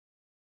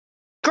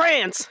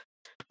Grants.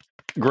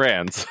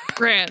 Grants.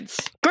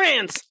 Grants.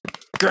 Grants.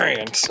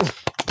 Grants.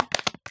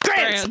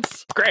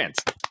 Grants.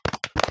 Grants.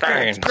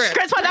 Grants.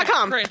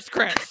 Grantspod.com. Grants.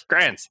 Grants.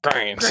 Grants.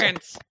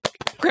 Grants.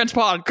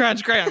 Grantspod.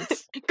 Grants.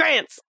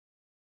 Grants.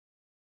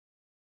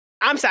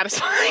 I'm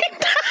satisfied.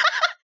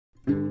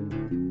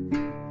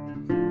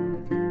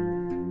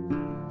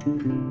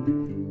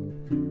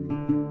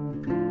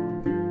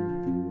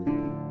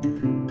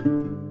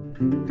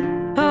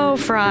 Oh,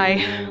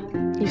 Fry.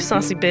 You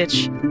saucy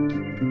bitch.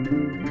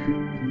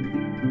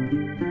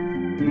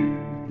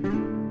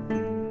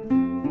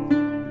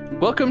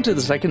 Welcome to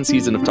the second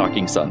season of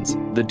Talking Sons,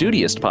 the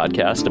dudiest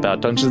podcast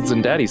about Dungeons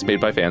and Daddies made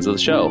by fans of the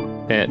show.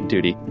 And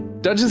duty.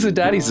 Dungeons and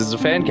Daddies is a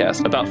fan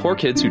cast about 4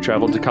 kids who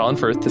traveled to Colin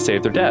Firth to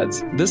save their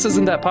dads. This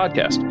isn't that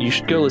podcast. You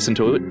should go listen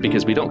to it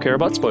because we don't care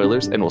about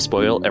spoilers and will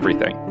spoil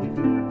everything.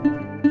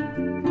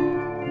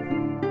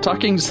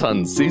 Talking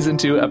Sons, Season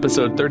 2,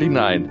 Episode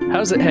 39.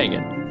 How's it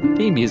hangin'?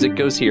 Theme music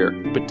goes here.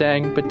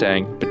 Ba-dang,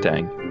 ba-dang,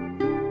 ba-dang.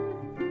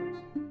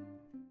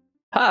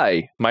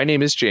 Hi, my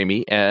name is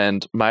Jamie,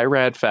 and my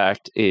rad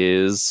fact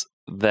is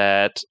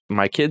that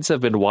my kids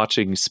have been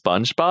watching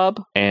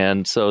SpongeBob,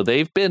 and so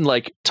they've been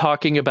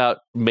talking about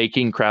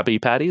making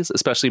Krabby Patties,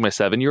 especially my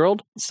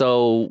 7-year-old.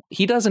 So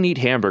he doesn't eat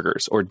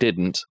hamburgers, or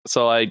didn't.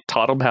 So I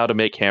taught him how to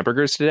make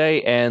hamburgers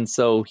today, and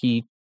so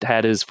he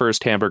had his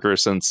first hamburger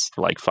since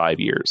 5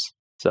 years.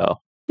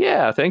 So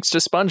yeah, thanks to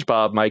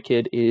SpongeBob, my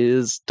kid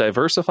is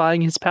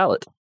diversifying his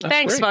palate.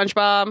 Thanks, great.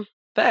 SpongeBob.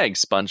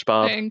 Thanks,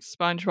 SpongeBob. Thanks,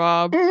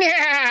 SpongeBob.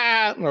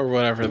 Yeah, or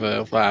whatever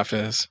the laugh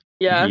is.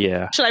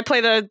 Yeah. Should I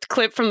play the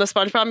clip from the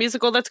SpongeBob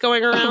musical that's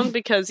going around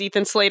because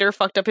Ethan Slater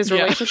fucked up his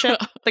relationship?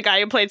 The guy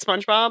who played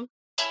SpongeBob?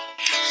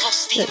 Full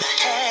steam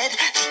ahead,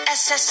 the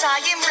SSI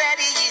am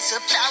ready is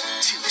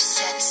about to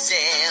set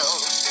sail.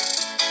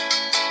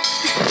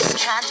 This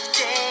kind of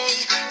day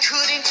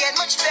couldn't get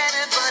much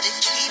better, but it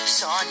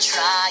keeps on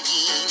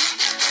trying.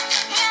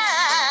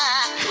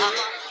 Yeah.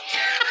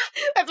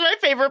 That's my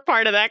favorite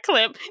part of that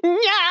clip.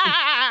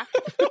 Yeah.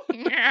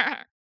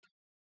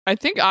 I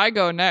think I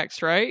go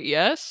next, right?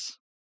 Yes?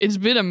 It's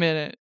been a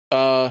minute.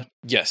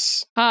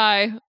 Yes.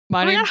 Hi,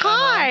 my name's Emma.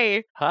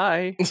 Hi.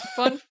 Hi.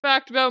 Fun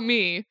fact about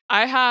me.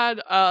 I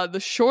had the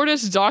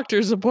shortest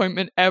doctor's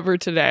appointment ever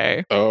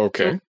today. Oh,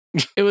 okay.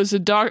 It was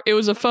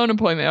a phone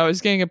appointment. I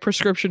was getting a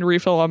prescription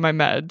refill on my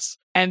meds,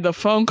 and the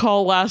phone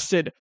call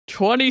lasted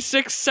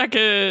 26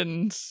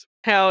 seconds.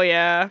 Hell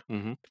yeah.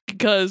 Mm-hmm.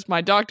 Because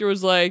my doctor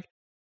was like,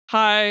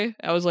 hi.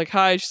 I was like,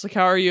 hi. She's like,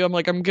 how are you? I'm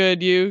like, I'm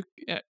good. You?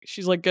 Yeah.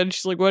 She's like, good.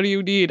 She's like, what do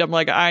you need? I'm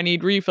like, I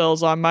need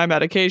refills on my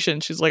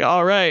medication. She's like,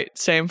 all right.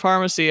 Same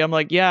pharmacy. I'm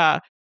like, yeah.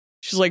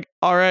 She's like,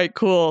 all right,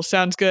 cool.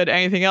 Sounds good.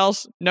 Anything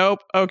else? Nope.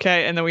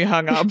 Okay. And then we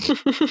hung up.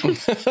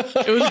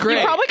 It was great.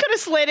 You probably could have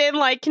slid in,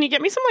 can you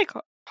get me some,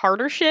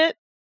 harder shit?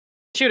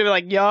 She would have been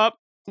like, yup,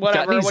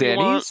 whatever. Got any what do you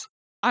want? Xannies?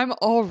 I'm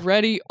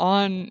already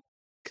on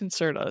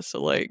Concerta.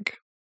 So,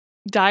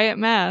 diet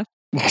math.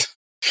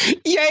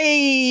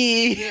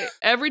 Yay!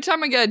 Every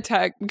time I get a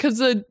text, because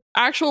the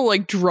actual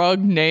drug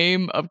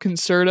name of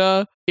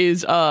Concerta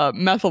is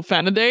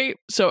methylphenidate.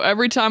 So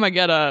every time I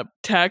get a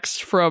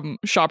text from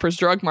Shoppers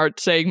Drug Mart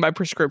saying my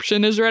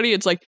prescription is ready,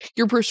 it's like,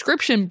 your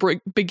prescription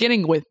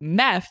beginning with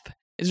meth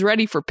is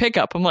ready for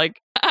pickup. I'm like,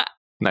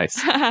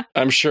 Nice.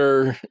 I'm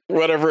sure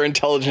whatever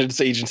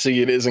intelligence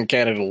agency it is in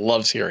Canada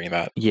loves hearing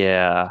that.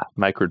 Yeah,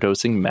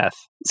 microdosing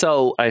meth.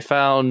 So I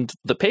found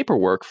the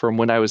paperwork from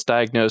when I was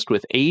diagnosed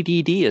with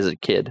ADD as a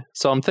kid.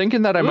 So I'm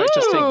thinking that I might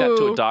just take that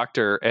to a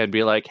doctor and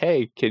be like,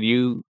 hey, can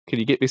you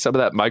get me some of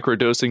that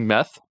microdosing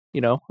meth?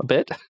 A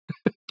bit.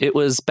 It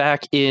was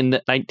back in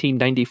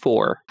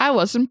 1994. I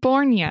wasn't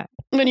born yet.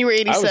 When you were I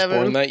 87.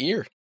 was born that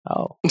year.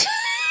 Oh.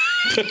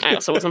 I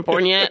also wasn't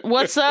born yet.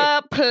 What's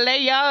up,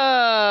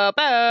 playa?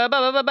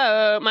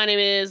 My name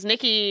is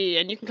Nikki,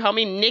 and you can call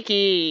me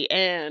Nikki.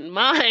 And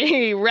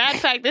my rad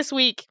fact this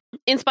week,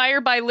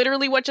 inspired by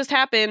literally what just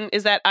happened,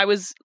 is that I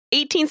was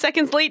 18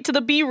 seconds late to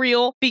the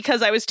B-reel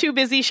because I was too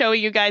busy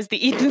showing you guys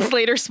the Ethan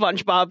Slater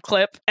SpongeBob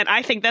clip, and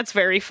I think that's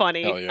very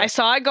funny. Hell yeah. I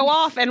saw it go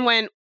off and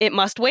went, it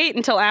must wait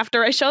until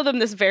after I show them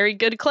this very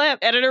good clip.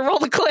 Editor, roll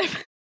the clip.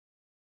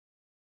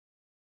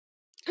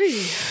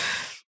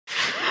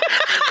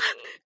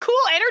 Cool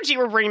energy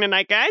we're bringing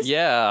tonight, guys.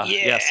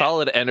 Yeah,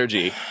 solid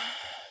energy.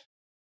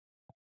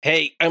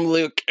 Hey, I'm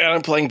Luke, and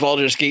I'm playing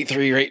Baldur's Gate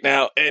 3 right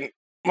now, and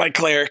my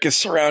cleric is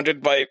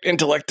surrounded by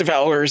intellect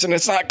devourers, and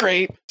it's not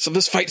great. So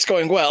this fight's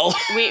going well.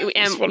 We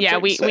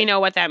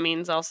know what that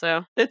means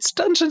also. It's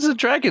Dungeons and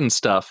Dragons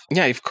stuff.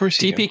 Yeah, of course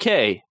you do.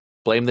 TPK.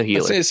 Blame the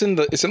healer. It's in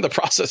the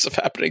process of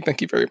happening.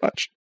 Thank you very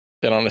much.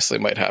 It honestly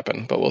might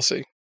happen, but we'll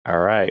see. All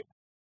right.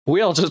 We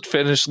all just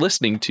finished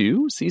listening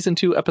to Season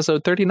 2,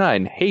 Episode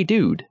 39, Hey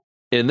Dude.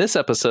 In this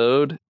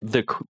episode,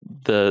 the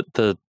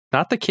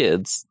not the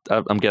kids,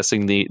 I'm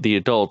guessing the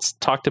adults,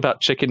 talked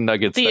about chicken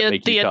nuggets that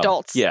make you come.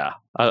 Adults. Yeah.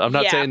 I'm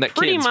not saying that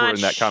pretty kids were in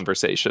much. that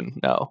conversation.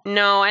 No.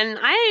 No, and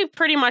I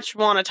pretty much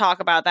want to talk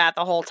about that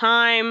the whole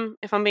time,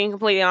 if I'm being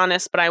completely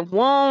honest, but I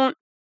won't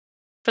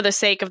for the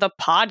sake of the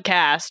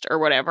podcast or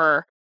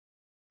whatever.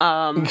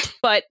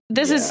 But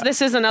this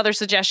is another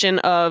suggestion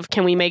of,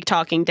 can we make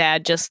Talking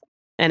Dad just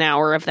an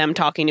hour of them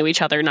talking to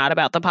each other, not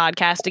about the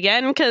podcast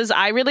again? Because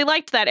I really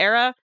liked that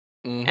era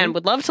and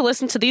would love to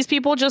listen to these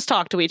people just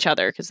talk to each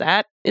other, because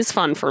that is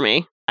fun for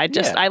me.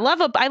 I love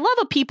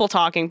a people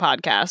talking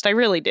podcast. I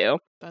really do.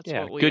 That's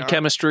what we good are.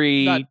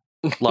 chemistry,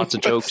 lots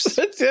of jokes.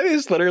 That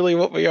is literally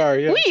what we are.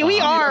 Yeah. We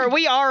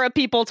are a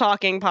people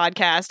talking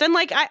podcast, and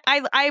like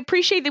I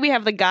appreciate that we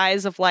have the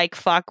guys of like,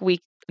 fuck, we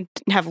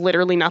have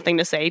literally nothing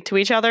to say to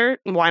each other.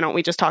 Why don't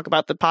we just talk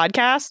about the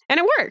podcast? And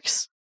it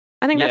works.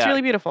 I think that's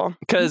really beautiful.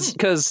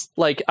 Because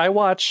like I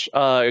watch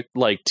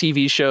like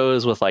TV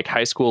shows with like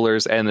high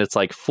schoolers, and it's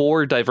like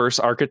 4 diverse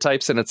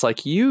archetypes, and it's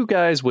like, you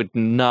guys would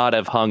not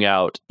have hung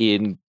out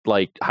in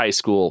like high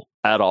school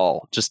at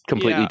all. Just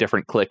completely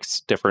different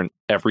cliques, different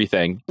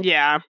everything.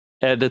 Yeah.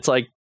 And it's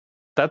like,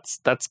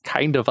 that's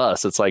kind of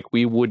us. It's like,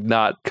 we would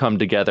not come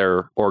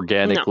together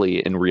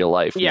organically in real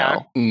life. Yeah.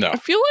 No. I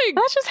feel like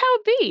That's just how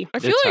it be. I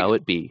feel It's like how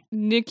it be.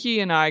 Nikki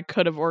and I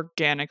could have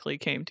organically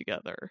came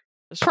together.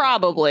 as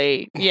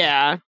Probably.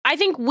 Yeah. I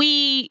think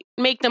we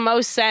make the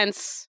most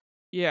sense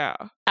Yeah.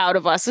 out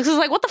of us. This is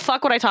like, what the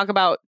fuck would I talk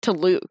about to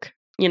Luke?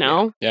 You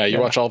know? Yeah, you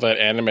watch all that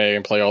anime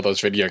and play all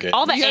those video games.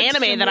 All the We had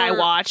anime that I similar-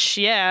 watch.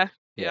 Yeah.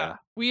 Yeah.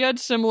 We had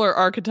similar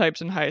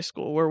archetypes in high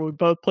school where we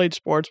both played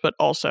sports, but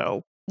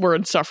also were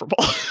insufferable.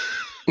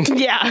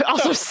 Yeah.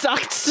 Also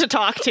sucked to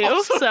talk to.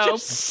 Also so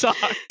just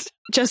sucked.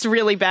 just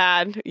really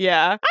bad.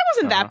 Yeah. I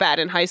wasn't that bad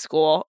in high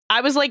school.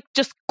 I was like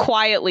just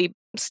quietly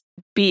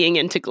being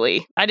into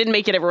Glee. I didn't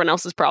make it everyone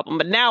else's problem,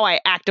 but now I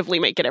actively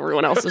make it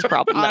everyone else's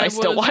problem that I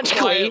still was watch Glee.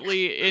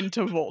 quietly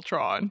into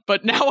Voltron,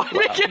 but now I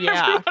make it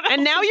Yeah. everyone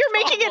And now else's you're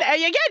making it problem.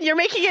 again, you're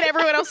making it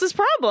everyone else's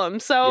problem.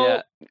 So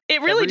Yeah.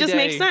 it really Every just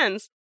makes day.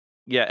 sense.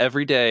 Yeah,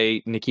 every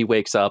day Nikki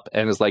wakes up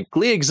and is like,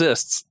 Glee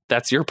exists.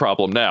 That's your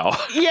problem now.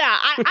 Yeah,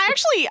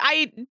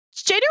 I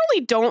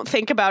generally don't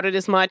think about it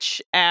as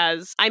much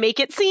as I make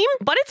it seem,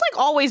 but it's like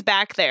always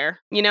back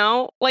there, you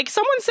know? Like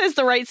someone says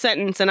the right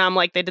sentence and I'm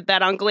like, they did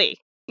that on Glee,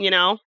 you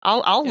know?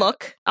 I'll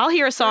look, I'll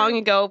hear a song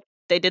and go,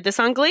 they did this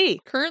on Glee.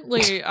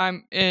 Currently,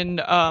 I'm in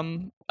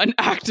an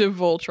active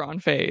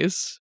Voltron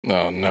phase.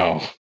 Oh,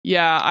 no.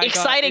 Yeah,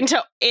 Exciting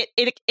to it.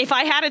 If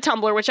I had a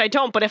Tumblr, which I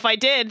don't, but if I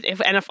did, if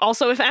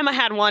Emma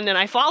had one and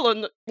I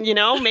followed, you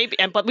know, maybe,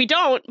 but we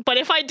don't. But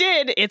if I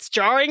did, it's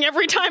jarring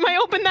every time I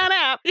open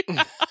that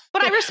app.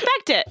 But I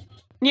respect it,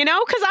 you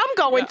know, because I'm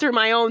going through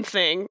my own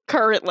thing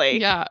currently.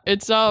 Yeah,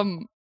 it's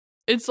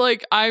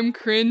like I'm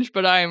cringe,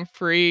 but I am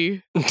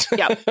free.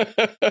 Yep.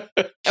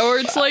 Or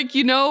it's like,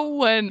 you know,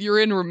 when you're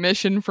in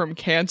remission from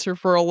cancer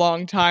for a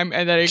long time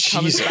and then it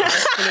comes Jesus. back,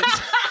 but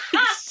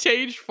it's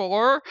stage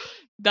 4.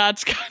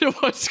 That's kind of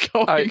what's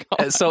going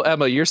on. So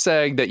Emma, you're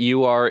saying that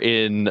you are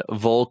in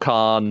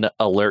Volcon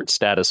alert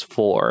status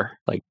 4,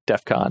 like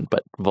DEFCON,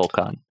 but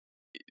Volcon.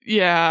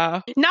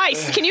 Yeah.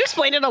 Nice. Can you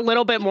explain it a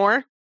little bit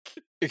more?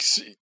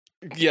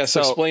 Yes,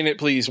 So- explain it,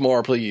 please.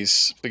 More,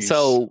 please.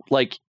 So,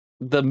 like,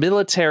 the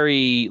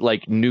military,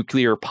 like,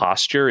 nuclear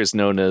posture is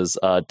known as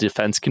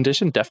defense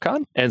condition,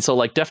 DEFCON. And so,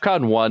 like,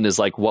 DEFCON 1 is,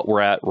 like, what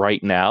we're at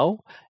right now.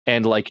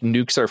 And, like,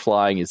 nukes are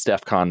flying is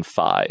DEFCON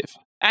 5.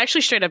 I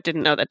actually straight up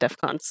didn't know that DEF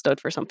CON stood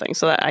for something,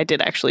 so that I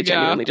did actually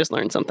genuinely just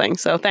learn something.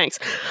 So thanks.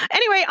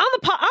 Anyway, on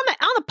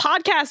the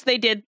podcast, they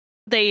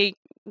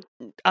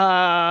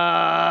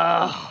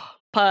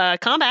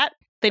combat.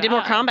 They did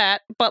more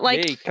combat, but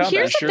like Yay, combat,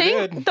 here's the sure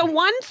thing: did.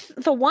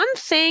 the one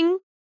thing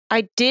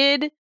I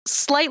did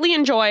slightly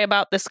enjoy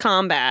about this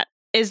combat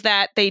is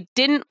that they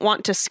didn't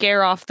want to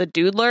scare off the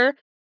doodler,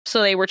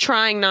 so they were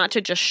trying not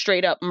to just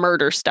straight up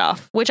murder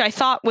stuff, which I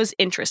thought was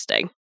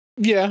interesting.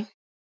 Yeah,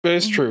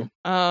 it's true.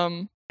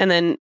 And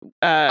then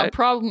A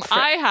problem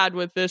I had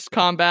with this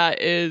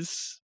combat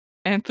is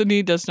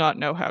Anthony does not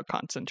know how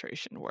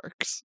concentration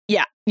works.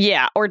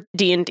 yeah, or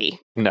D&D.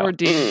 No. Or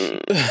D.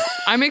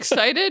 I'm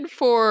excited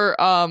for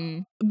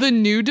the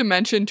new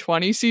Dimension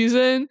 20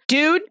 season,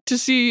 Dude, to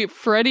see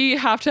Freddy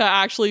have to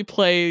actually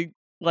play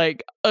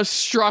like a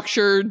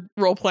structured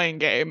role-playing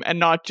game and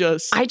not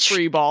just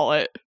free ball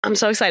it. I'm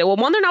so excited. Well,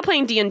 one, they're not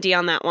playing D&D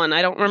on that one.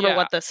 I don't remember Yeah.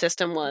 what the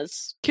system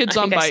was. Kids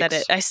I on think bikes. I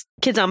said it.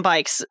 Kids on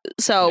bikes.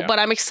 So, Yeah. but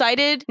I'm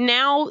excited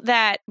now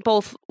that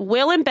both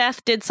Will and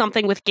Beth did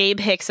something with Gabe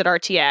Hicks at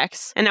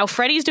RTX, and now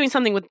Freddie's doing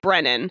something with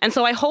Brennan. And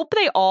so I hope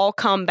they all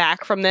come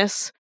back from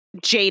this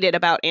jaded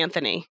about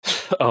Anthony.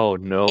 Oh,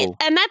 no.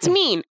 And that's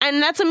mean.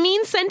 And that's a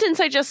mean sentence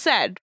I just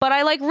said. But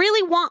I like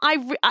really want,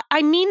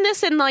 I mean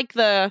this in like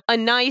a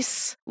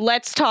nice,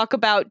 let's talk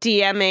about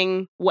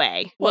DMing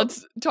way.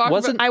 Let's talk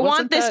wasn't- about I want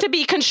Wasn't this that- to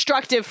be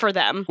constructive for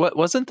them. What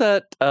wasn't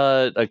that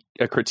a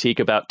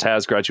critique about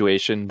Taz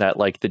graduation, that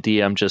like the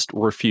DM just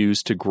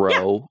refused to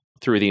grow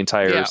through the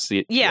entire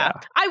Yeah.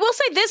 I will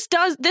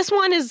say this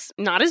one is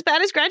not as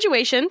bad as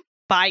Graduation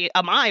by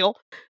a mile,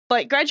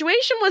 but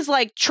Graduation was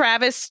like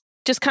Travis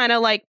just kind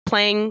of like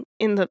playing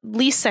in the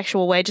least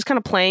sexual way, just kind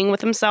of playing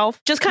with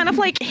himself. Just kind of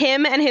like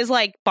him and his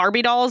like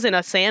Barbie dolls in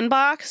a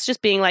sandbox,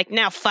 just being like,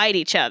 now fight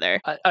each other.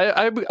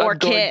 I'm Or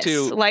going kiss.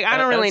 to Like, I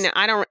don't really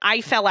know.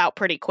 I fell out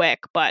pretty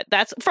quick, but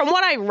that's from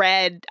what I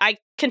read. I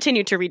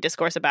continued to read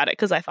discourse about it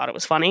because I thought it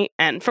was funny.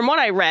 And from what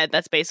I read,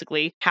 that's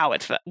basically how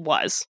it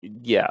was.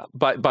 Yeah.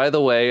 By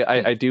the way,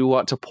 I do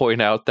want to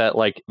point out that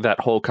like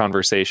that whole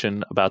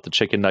conversation about the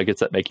chicken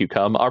nuggets that make you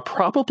come are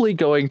probably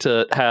going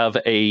to have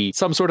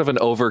some sort of an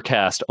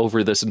overcast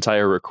over this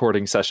entire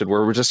recording session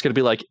where we're just going to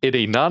be like, in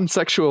a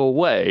non-sexual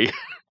way.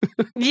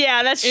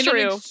 Yeah, that's in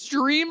true. an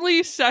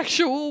extremely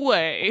sexual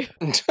way.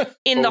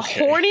 In the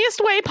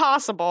horniest way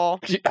possible.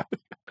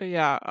 But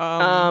yeah.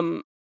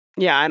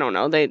 Yeah, I don't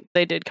know.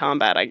 They did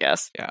combat, I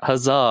guess. Yeah.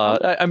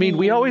 Huzzah. I mean,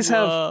 we always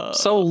have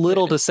so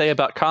little to say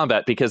about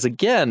combat because,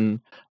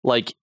 again,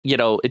 like, you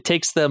know, it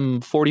takes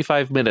them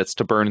 45 minutes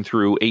to burn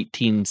through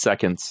 18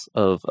 seconds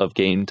of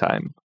game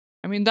time.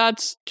 I mean,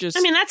 that's just...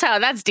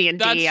 that's D&D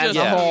That's as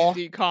just a whole.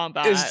 D&D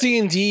combat. It's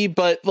D&D,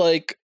 but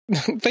like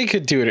they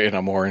could do it in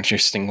a more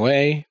interesting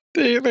way.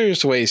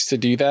 There's ways to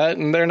do that,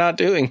 and they're not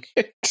doing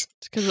it. It's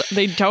because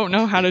they don't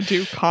know how to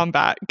do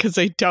combat, because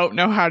they don't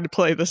know how to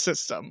play the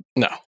system.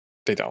 No,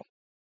 they don't.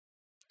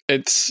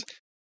 It's...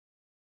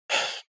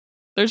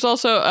 There's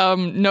also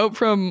note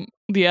from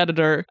the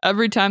editor.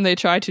 Every time they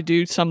try to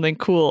do something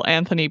cool,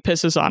 Anthony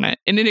pisses on it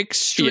in an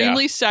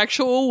extremely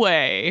sexual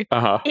way.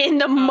 In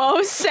the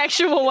most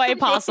sexual way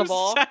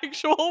possible.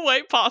 Sexual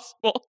way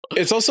possible.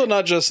 It's also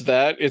not just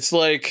that. It's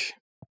like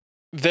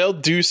they'll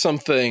do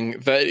something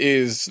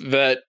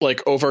that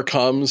like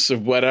overcomes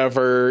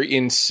whatever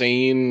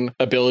insane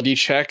ability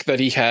check that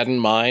he had in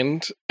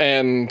mind,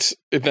 and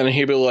then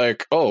he'll be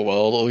like, oh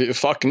well,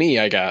 fuck me,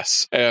 I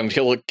guess, and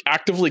he'll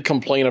actively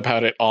complain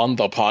about it on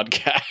the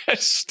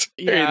podcast.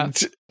 Yeah.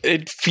 And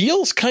it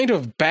feels kind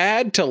of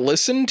bad to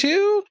listen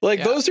to.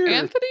 Like those are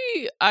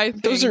Anthony, I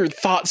think, those are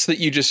thoughts that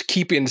you just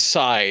keep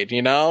inside,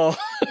 you know?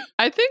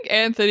 I think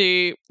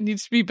Anthony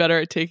needs to be better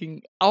at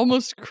taking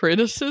almost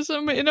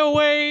criticism in a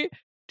way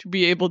to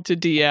be able to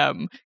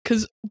DM,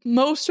 because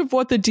most of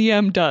what the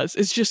DM does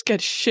is just get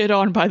shit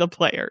on by the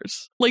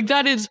players. Like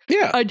that is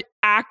an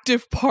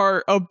active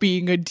part of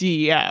being a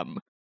DM,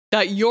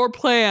 that your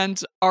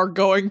plans are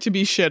going to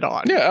be shit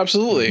on. Yeah,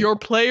 absolutely. Your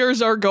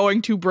players are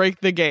going to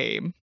break the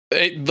game.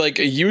 Like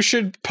you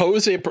should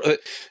pose what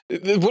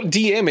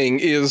DMing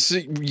is,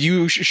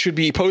 you should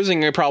be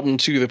posing a problem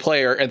to the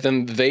player and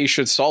then they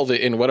should solve it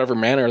in whatever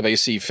manner they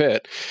see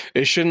fit.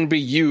 It shouldn't be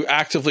you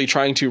actively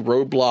trying to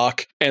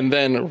roadblock and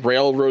then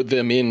railroad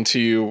them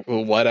into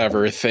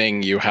whatever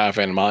thing you have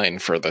in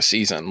mind for the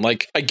season.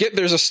 Like, I get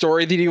there's a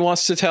story that he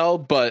wants to tell,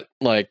 but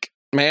like,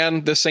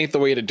 man, this ain't the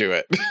way to do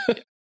it.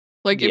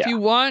 Like, if you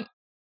want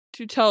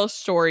to tell a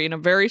story in a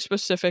very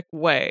specific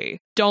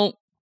way, don't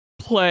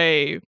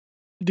play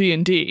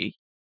D&D,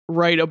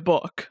 write a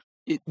book.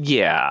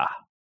 Yeah.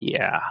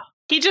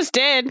 He just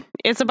did.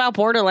 It's about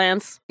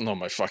Borderlands. Oh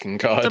my fucking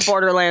god. It's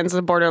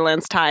a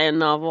Borderlands tie-in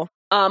novel.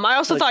 I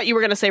also thought you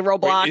were going to say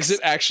Roblox. Wait, is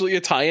it actually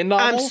a tie-in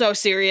novel? I'm so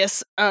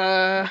serious.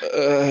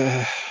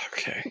 Okay.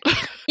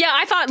 Yeah,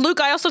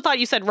 I also thought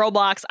you said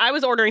Roblox. I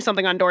was ordering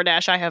something on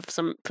DoorDash. I have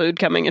some food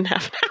coming in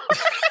half an hour.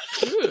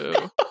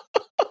 Ooh.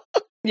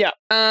 Yeah.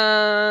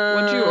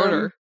 What'd you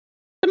order?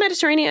 The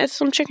Mediterranean. It's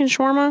some chicken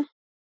shawarma.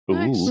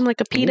 Nice. And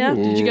like a pita.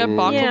 Did you get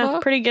baklava? Yeah,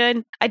 pretty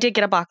good. I did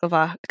get a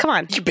baklava. Come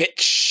on. You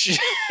bitch.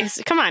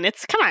 Come on.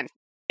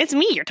 It's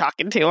me you're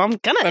talking to. I'm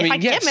gonna. I mean, if I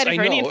yes, get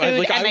Mediterranean I know. food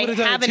Like, and I they would've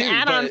done have it an too,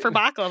 add-on but for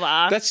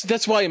baklava,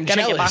 That's why I'm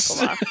gonna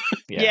jealous. get baklava.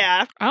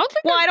 Yeah. I don't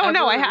think Well, I don't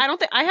know. ever- I don't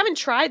think I haven't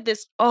tried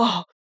this.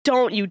 Oh,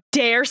 don't you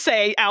dare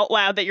say out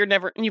loud that you've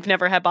never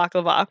had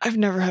baklava. I've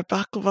never had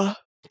baklava.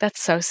 That's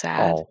so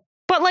sad. Oh.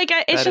 But like,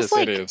 it's just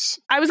like It is.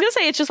 I was gonna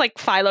say it's just like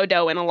phyllo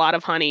dough and a lot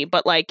of honey.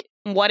 But like,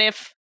 what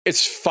if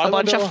It's phyllo a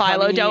bunch of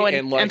phyllo honey dough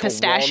and like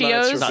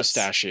pistachios walnuts or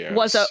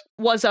pistachios.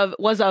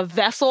 was a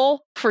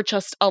vessel for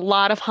just a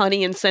lot of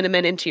honey and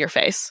cinnamon into your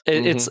face?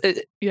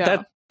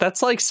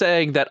 That's like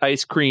saying that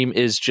ice cream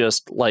is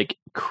just like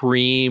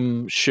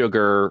cream,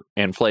 sugar,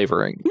 and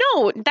flavoring.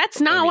 No, that's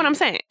not what I'm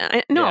saying.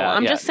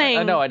 I'm just saying.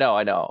 I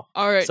know.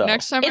 All right, So.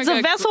 next time It's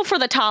a vessel for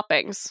the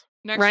toppings.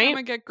 Next right? time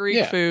I get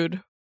Greek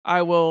food,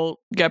 I will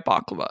get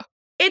baklava.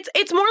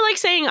 It's more like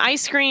saying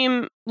ice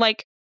cream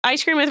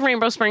with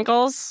rainbow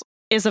sprinkles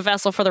is a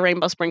vessel for the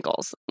rainbow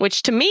sprinkles,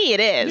 which to me it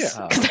is.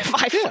 Yeah.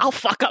 Because I'll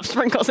fuck up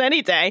sprinkles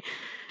any day.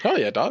 Hell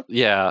yeah, dog.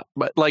 Yeah,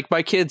 but like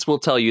my kids will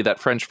tell you that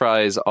French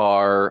fries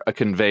are a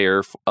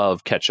conveyor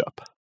of ketchup.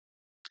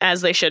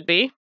 As they should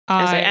be.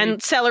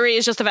 And celery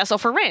is just a vessel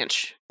for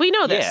ranch. We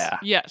know this. Yeah.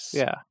 Yes.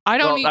 Yeah. I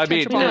don't eat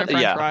ketchup on my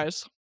French yeah.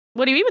 fries.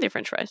 What do you eat with your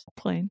French fries?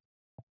 Plain.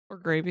 Or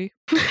gravy.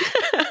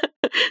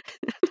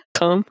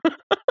 Come.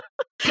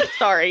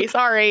 sorry.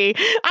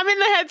 I'm in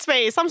the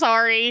headspace. I'm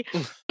sorry.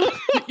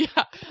 Yeah.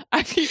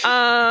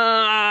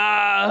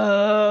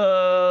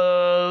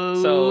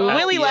 So at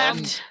Willie the left.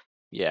 end-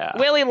 Yeah.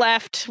 Willie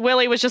left.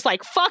 Willie was just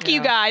like, fuck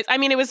you guys. I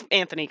mean, it was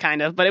Anthony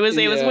kind of, but it was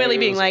Willie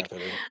being like,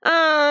 being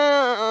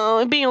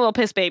a little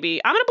piss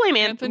baby. I'm going to blame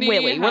Anthony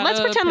Willie. Well, had let's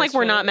a pretend like piss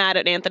we're fit. not mad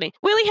at Anthony.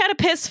 Willie had a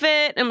piss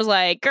fit and was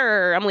like,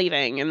 grr, I'm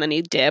leaving. And then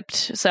he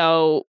dipped.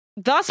 So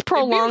thus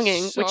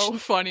prolonging. It'd be so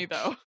funny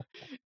though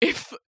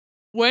if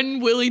when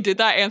Willie did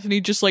that,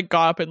 Anthony just like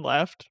got up and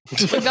left.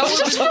 Like, that was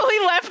Just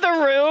Willie left the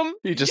room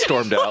He just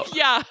stormed out.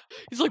 yeah.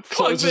 He's like, fuck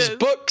Closes this.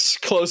 books,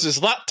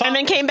 closes laptop. and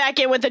then came back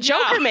in with the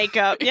Joker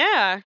makeup.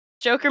 Yeah.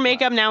 Joker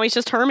makeup. Now he's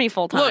just Hermie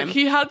full time. Look,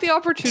 he had the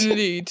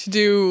opportunity to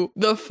do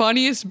the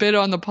funniest bit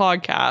on the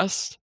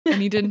podcast,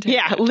 and he didn't take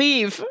yeah, it.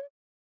 leave.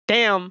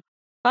 Damn.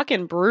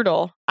 Fucking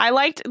brutal.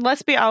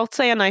 I'll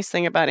say a nice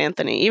thing about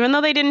Anthony. Even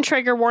though they didn't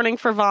trigger warning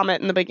for vomit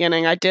in the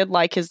beginning, I did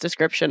like his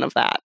description of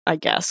that, I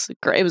guess.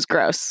 It was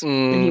gross.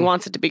 And he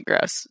wants it to be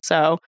gross.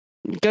 So,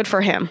 good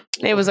for him.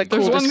 It was a cool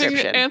There's one thing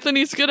description. that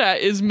Anthony's good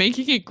at is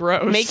making it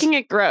gross. Making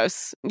it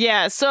gross.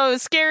 Yeah, so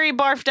scary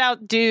barfed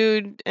out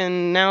dude,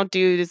 and now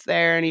dude is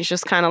there, and he's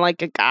just kind of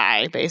like a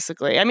guy,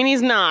 basically. I mean,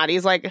 he's not.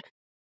 He's like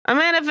a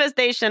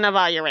manifestation of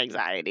all your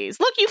anxieties.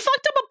 Look, you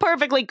fucked up a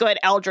perfectly good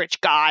eldritch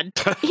god.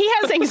 He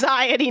has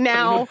anxiety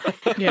now.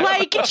 Yeah.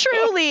 Like,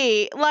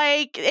 truly.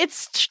 Like,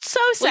 it's so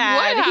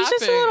sad. Like, he's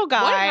just a little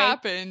guy. What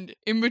happened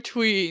in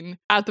between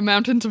At the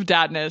Mountains of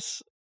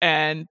Dadness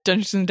and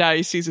Dungeons and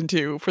Daddies Season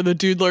 2 for the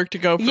dude lurk to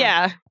go from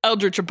Yeah.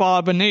 eldritch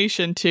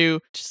abomination to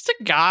just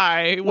a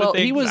guy Well,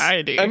 with he was-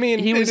 anxiety? I mean,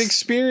 He was- it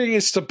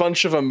experienced a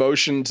bunch of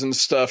emotions and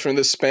stuff in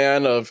the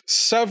span of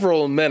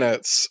several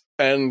minutes.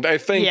 And I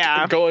think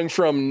Yeah. going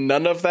from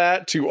none of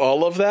that to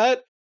all of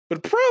that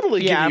would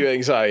probably Yeah. give you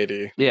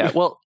anxiety. Yeah,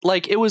 well,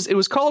 like it was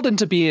called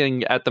into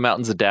being at the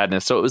Mountains of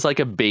Dadness, so it was like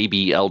a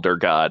baby elder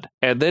god,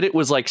 and then it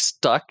was like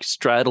stuck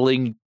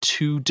straddling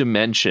two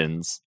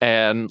dimensions,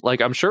 and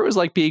like I'm sure it was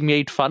like being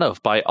made fun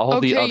of by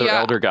all the Okay, other yeah.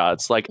 elder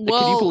gods. Like, can you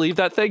Well- believe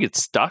that thing?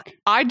 It's stuck.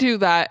 I do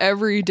that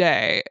every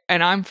day,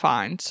 and I'm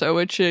fine, so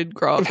it should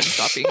grow up and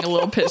stop being a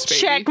little piss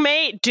baby.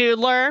 Checkmate,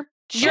 doodler.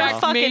 Your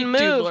Checkmate, fucking move.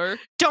 doodler.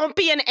 Don't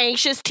be an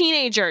anxious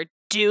teenager,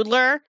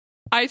 doodler.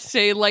 I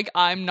say like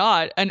I'm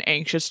not an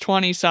anxious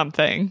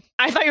 20-something.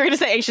 I thought you were going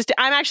to say anxious.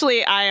 I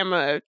am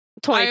a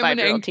 25-year-old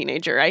ang-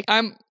 teenager.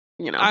 I'm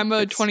a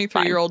it's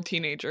 23-year-old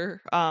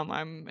teenager.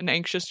 I'm an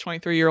anxious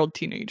 23-year-old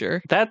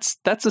teenager. That's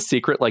a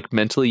secret. Like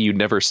mentally, you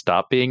never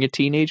stop being a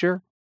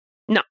teenager.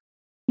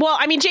 Well,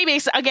 I mean,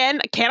 Jamie, again,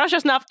 cannot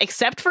stress enough.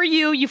 Except for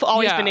you, you've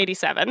always Yeah. been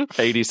 87.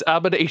 80s.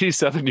 I'm an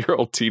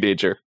 87-year-old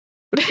teenager.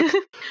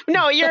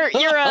 No, you're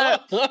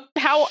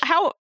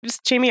how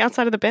just Jamie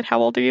outside of the bit. How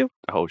old are you?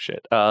 Oh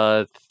shit.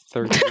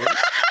 38.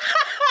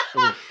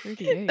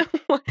 38.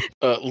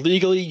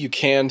 Legally, you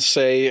can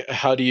say,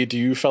 "How do you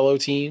do, fellow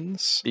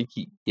teens?"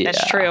 Yeah,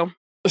 That's true.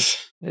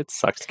 It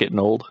sucks getting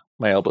old.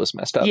 My elbow's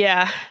messed up.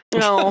 Yeah.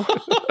 No.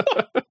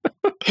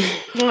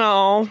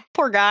 No.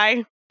 Poor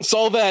guy. It's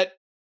all that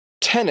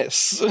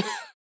tennis.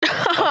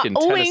 Fucking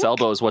tennis Oink.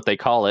 elbow is what they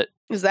call it.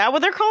 Is that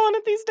what they're calling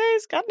it these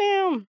days?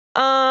 Goddamn.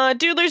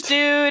 Doodler's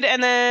dude,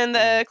 and then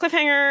the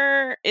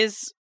cliffhanger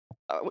is.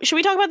 Should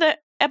we talk about the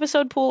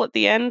episode pool at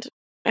the end?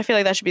 I feel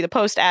like that should be the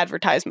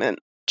post-advertisement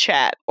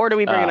chat, or do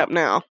we bring it up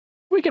now?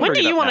 We can When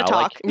bring do it you up want to now,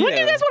 talk? like- When do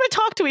you yeah. guys want to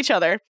talk to each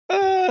other?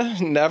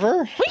 Never.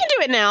 We can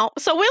do it now.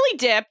 So Willie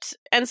dipped,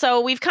 and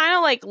so we've kind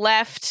of like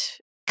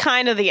left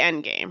kind of the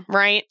end game,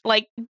 right?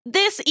 Like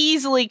this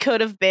easily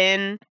could have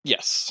been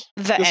Yes.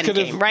 the This end could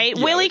have- game, right?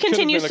 yeah, Willie it could have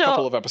continues been to a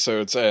couple of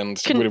episodes,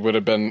 and would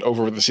have been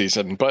over the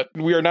season. But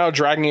we are now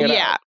dragging it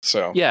Yeah. out.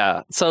 So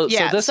Yeah. So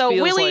this feels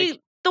Willie, like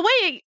the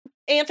way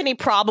Anthony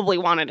probably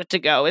wanted it to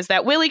go is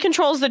that Willie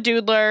controls the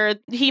doodler.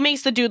 He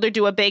makes the doodler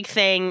do a big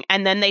thing,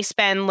 and then they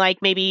spend like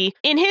maybe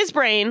in his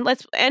brain,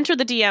 let's enter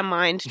the DM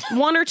mind,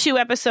 1 or 2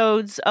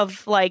 episodes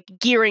of like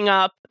gearing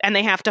up, and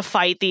they have to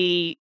fight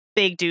the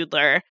big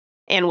doodler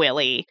and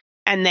Willie,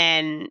 and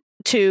then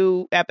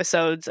 2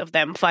 episodes of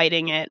them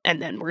fighting it,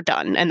 and then we're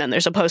done. And then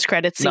there's a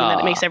post-credit scene that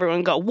Nah. makes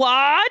everyone go,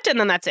 what? And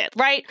then that's it,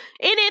 right?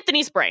 In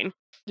Anthony's brain.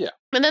 Yeah.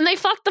 And then they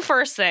fucked the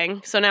first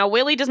thing. So now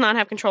Willie does not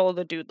have control of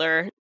the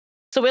doodler.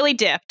 So Willie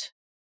dipped.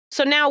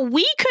 So now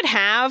we could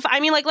have, I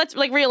mean, like, let's,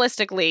 like,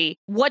 realistically,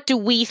 what do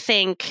we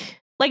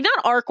think? Like,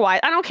 not arc-wise.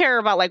 I don't care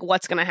about, like,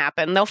 what's going to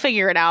happen. They'll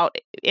figure it out.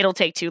 It'll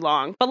take too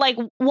long. But, like,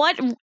 what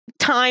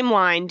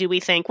timeline do we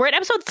think? We're at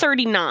episode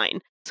 39.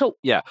 So,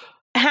 Yeah.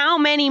 How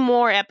many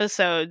more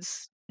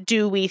episodes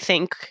do we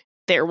think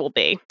there will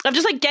be of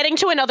just like getting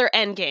to another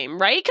end game,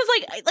 right? Because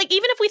like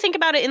even if we think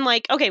about it in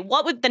like, okay,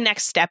 what would the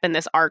next step in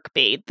this arc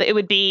be? It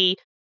would be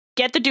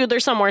get the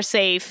doodler somewhere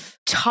safe,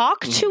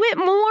 talk to it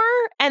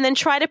more, and then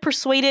try to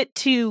persuade it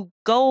to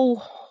go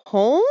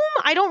home.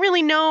 I don't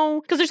really know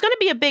because there's going to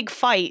be a big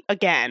fight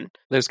again,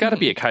 there's got to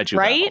be a kaiju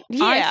right?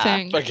 battle. I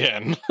think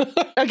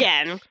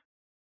again.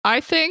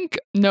 I think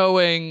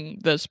knowing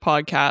this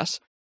podcast,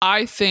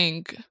 I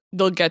think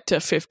they'll get to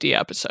 50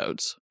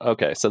 episodes.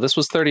 Okay, so this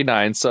was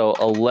 39, so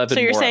 11.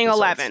 So you're more saying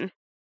episodes. 11.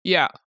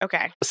 Yeah.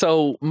 Okay.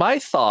 So my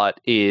thought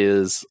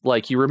is,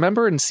 like, you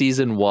remember in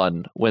season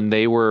 1 when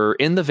they were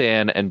in the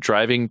van and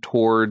driving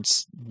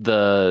towards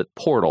the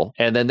portal,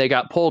 and then they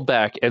got pulled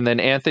back, and then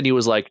Anthony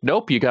was like,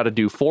 nope, you got to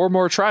do 4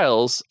 more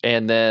trials,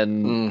 and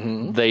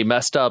then they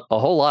messed up a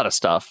whole lot of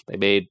stuff. They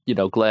made,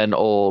 Glenn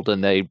old,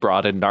 and they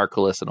brought in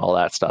Narcolis and all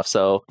that stuff.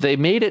 So they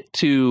made it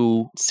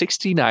to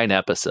 69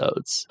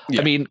 episodes. Yeah.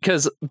 I mean,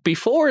 because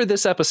before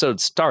this episode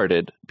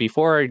started,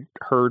 before I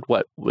heard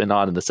what went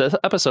on in this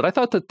episode, I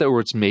thought that there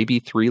was maybe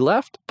 3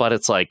 left, but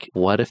it's like,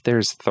 what if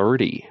there's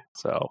 30?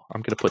 So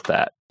I'm gonna put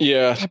that.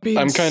 Yeah, That'd be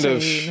I'm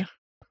insane.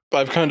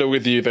 I'm kind of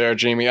with you there,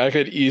 Jamie. I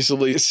could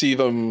easily see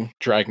them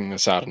dragging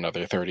this out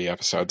another 30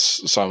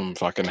 episodes, some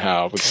fucking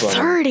how, with some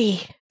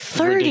 30.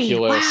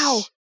 ridiculous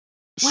Wow.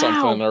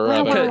 something or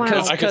Wow, other. wow,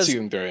 wow. I could see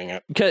them doing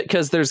it.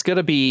 Because there's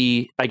gonna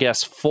be, I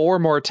guess, 4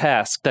 more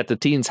tasks that the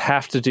teens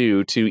have to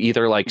do to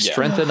either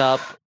strengthen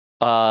up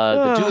the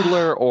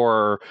doodler,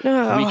 or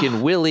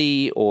weaken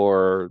Willie,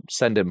 or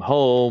send him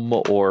home,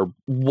 or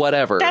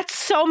whatever. That's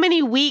so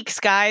many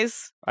weeks,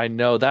 guys. I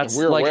know, that's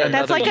We're like aware.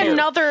 another That's like year.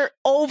 another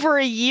over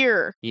a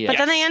year. Yeah. But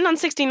then they end on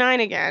 69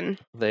 again.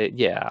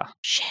 Yeah.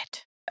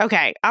 Shit.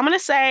 Okay, I'm going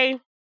to say,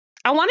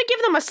 I want to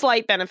give them a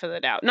slight benefit of the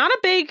doubt. Not a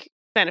big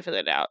benefit of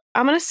the doubt.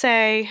 I'm going to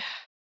say,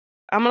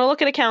 I'm going to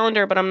look at a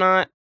calendar, but I'm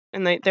not.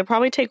 And they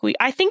probably take weeks.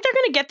 I think they're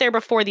going to get there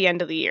before the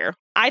end of the year.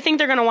 I think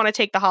they're going to want to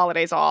take the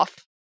holidays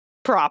off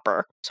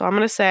proper. So I'm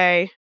going to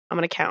say, I'm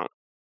going to count.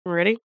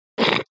 Ready?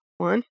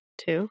 1,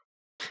 2,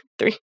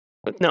 3.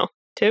 No.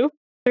 2,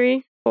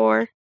 3,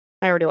 4.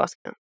 I already lost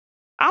count.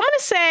 I'm going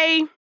to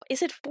say,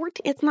 is it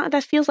 14? It's not,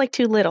 that feels like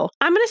too little.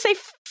 I'm going to say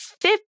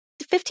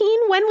 15.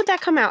 When would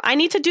that come out? I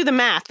need to do the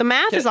math. The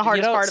math is the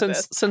hardest part of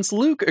this. Since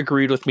Luke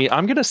agreed with me,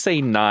 I'm going to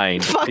say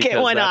 9. Fuck it,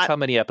 because why that's not? how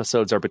many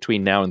episodes are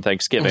between now and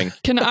Thanksgiving.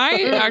 Can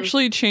I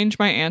actually change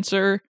my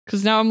answer?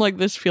 Because now I'm like,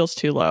 this feels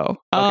too low.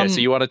 Okay,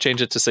 so you want to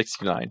change it to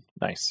 69.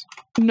 Nice.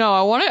 No,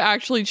 I want to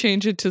actually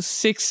change it to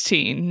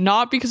 16.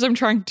 Not because I'm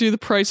trying to do the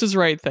Price is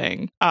Right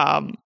thing.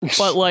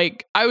 But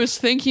like, I was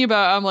thinking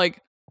about, I'm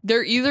like,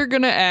 they're either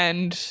going to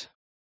end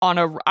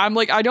on I'm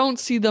like, I don't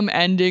see them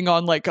ending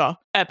on like a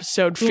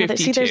episode 52.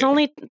 See,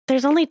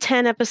 there's only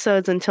 10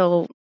 episodes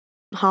until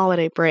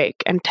holiday break,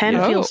 and 10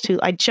 feels too.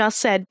 I just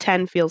said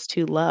 10 feels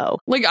too low.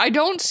 Like, I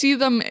don't see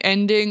them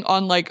ending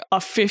on like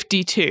a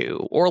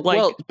 52 or like,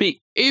 Well,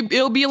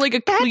 it'll be like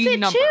a That's clean it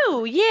number.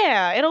 too.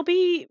 Yeah, it'll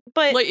be,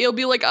 but Like, it'll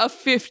be like a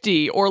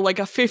 50 or like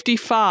a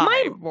 55.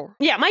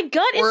 my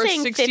gut or is a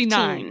saying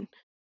 69. 15.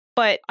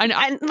 But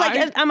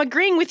I'm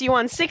agreeing with you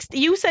on 6.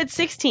 You said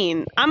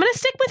 16. I'm going to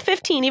stick with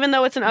 15, even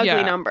though it's an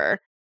ugly number.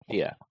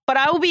 Yeah. But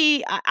I'm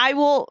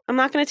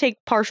not going to take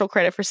partial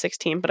credit for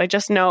 16, but I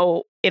just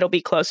know it'll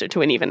be closer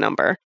to an even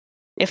number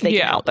if they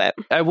can help it.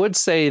 I would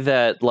say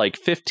that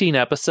 15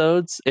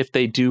 episodes, if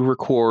they do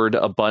record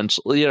a bunch,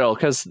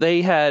 because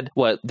they had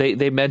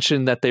they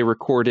mentioned that they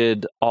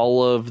recorded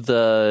all of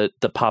the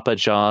Papa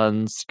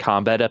John's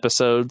combat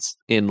episodes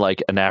in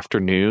an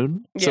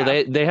afternoon. So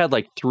they had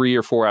 3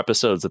 or 4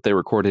 episodes that they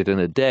recorded in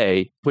a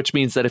day, which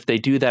means that if they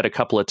do that a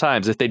couple of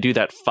times, if they do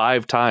that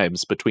 5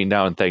 times between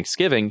now and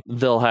Thanksgiving,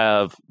 they'll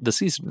have the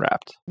season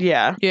wrapped.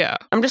 Yeah.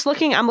 I'm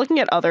looking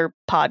at other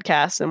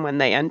podcasts and when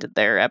they ended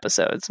their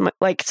episodes.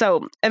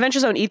 So Adventure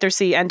Zone Ether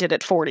Sea ended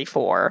at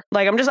 44.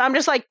 I'm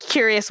just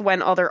curious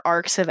when other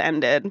arcs have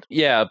ended.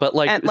 Yeah, but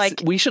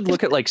we should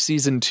look at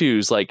season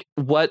 2's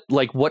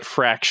what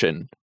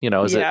fraction,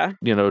 is it,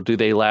 do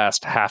they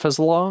last half as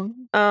long?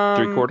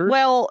 3/4?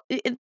 Well,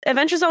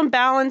 Adventure Zone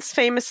Balance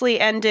famously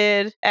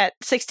ended at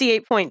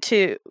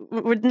 68.2.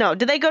 No,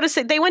 did they go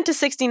to they went to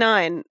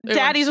 69.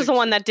 Daddy's was the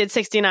one that did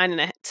 68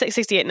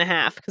 and a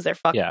half because they're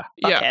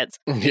fuckheads.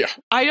 Yeah.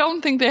 I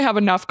don't think they have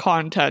enough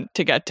content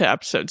to get to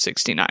episode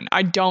 69.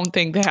 I don't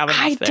think they have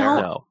enough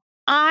there. No.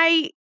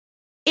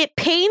 It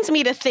pains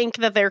me to think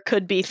that there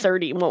could be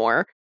 30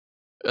 more.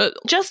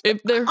 Just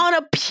if they're on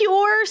a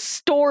pure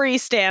story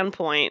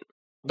standpoint.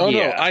 Oh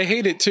no, I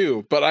hate it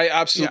too, but I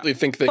absolutely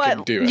think they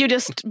can do it.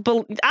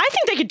 I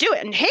think they could do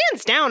it, and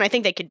hands down, I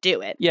think they could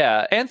do it.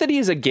 Yeah, Anthony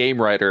is a game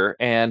writer,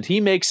 and he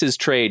makes his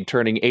trade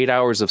turning 8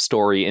 hours of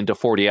story into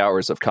 40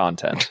 hours of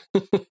content.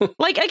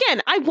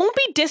 Again, I won't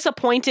be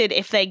disappointed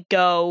if they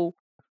go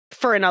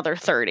for another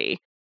 30.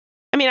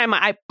 I mean,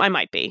 I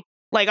might be.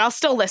 I'll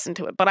still listen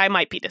to it, but I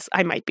might be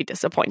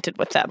disappointed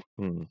with them.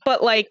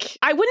 But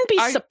I wouldn't be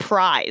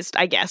surprised,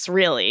 I guess,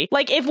 really.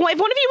 If one of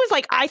you was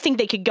like, I think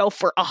they could go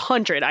for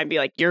 100, I'd be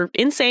like, you're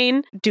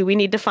insane. Do we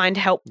need to find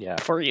help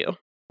for you?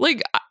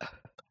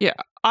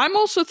 I'm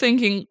also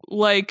thinking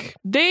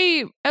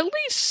they at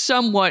least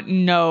somewhat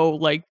know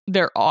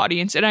their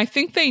audience, and I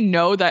think they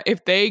know that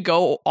if they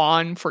go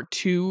on for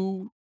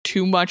too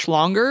much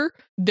longer,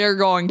 they're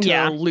going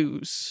to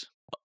lose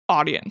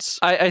audience.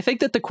 I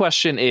think that the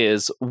question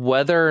is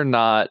whether or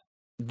not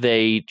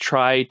they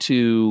try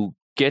to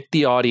get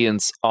the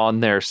audience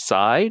on their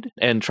side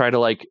and try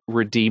to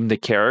redeem the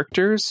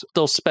characters.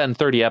 They'll spend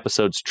 30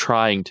 episodes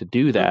trying to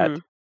do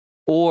that.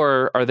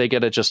 Or are they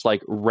going to just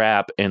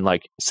wrap in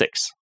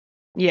 6?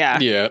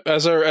 Yeah,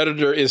 as our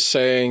editor is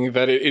saying,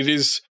 that it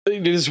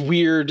is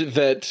weird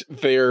that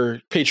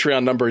their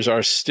Patreon numbers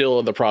are still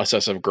in the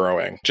process of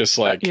growing. Just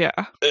like,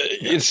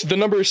 it's the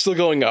number is still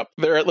going up.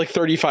 They're at like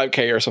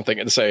 35K or something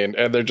insane,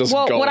 and they're just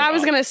going what I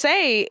was up. gonna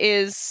say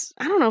is,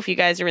 I don't know if you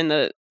guys are in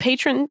the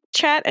patron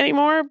chat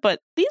anymore, but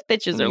these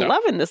bitches are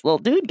loving this little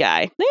dude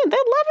guy. They're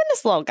loving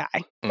this little guy.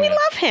 We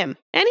love him,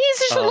 and he's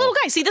just a little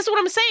guy. See, this is what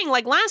I'm saying.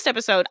 Like last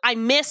episode, I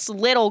miss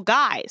little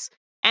guys,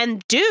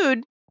 and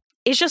dude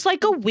is just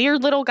like a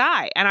weird little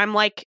guy. And I'm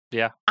like,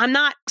 I'm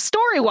not,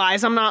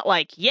 story-wise, I'm not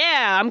like,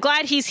 I'm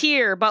glad he's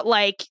here. But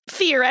like,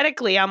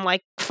 theoretically, I'm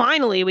like,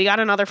 finally, we got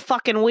another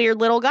fucking weird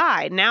little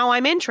guy. Now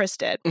I'm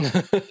interested.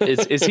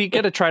 Is he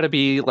going to try to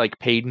be like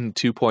Peyton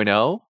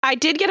 2.0? I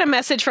did get a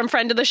message from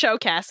friend of the show,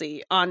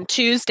 Cassie, on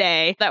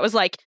Tuesday that was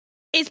like,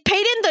 is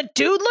Peyton the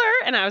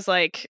Doodler? And I was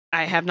like,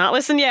 I have not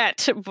listened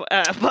yet,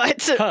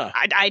 but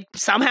I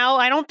somehow,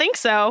 I don't think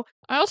so.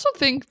 I also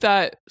think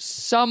that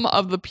some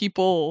of the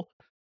people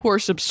who are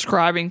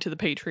subscribing to the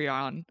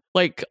Patreon,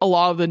 like a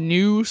lot of the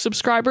new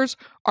subscribers,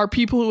 are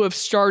people who have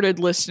started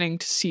listening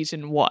to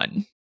season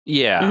 1.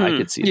 Yeah, I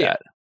could see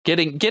that.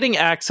 Getting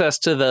access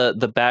to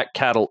the back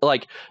catalog,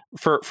 like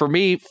for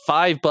me,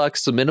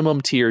 $5 the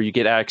minimum tier, you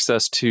get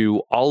access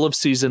to all of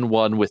season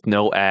 1 with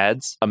no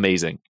ads.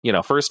 Amazing. You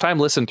know, first time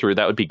listen through,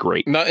 that would be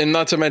great.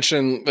 Not to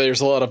mention, there's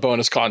a lot of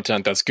bonus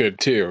content that's good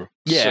too.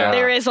 Yeah,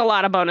 there is a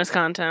lot of bonus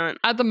content.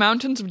 At the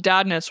Mountains of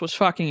Dadness was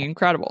fucking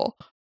incredible.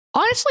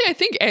 Honestly, I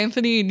think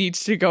Anthony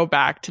needs to go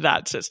back to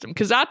that system,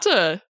 because that's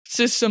a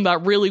system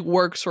that really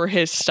works for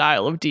his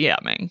style of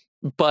DMing.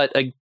 But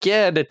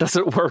again, it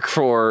doesn't work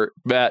for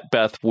Matt,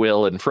 Beth,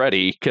 Will, and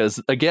Freddie,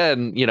 because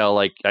again, you know,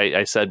 like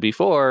I said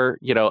before,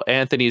 you know,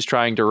 Anthony's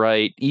trying to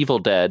write Evil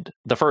Dead,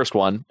 the first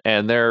one,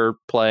 and they're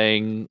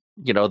playing,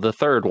 you know, the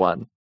third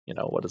one. You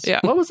know, what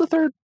was the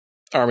third?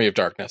 Army of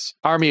Darkness.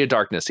 Army of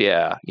Darkness,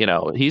 yeah. You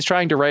know, he's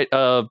trying to write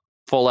a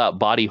full-out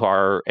body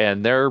horror,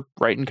 and they're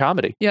writing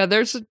comedy. Yeah,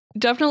 there's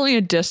definitely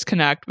a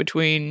disconnect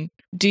between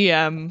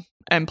DM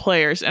and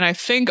players, and I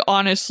think,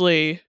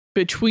 honestly,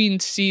 between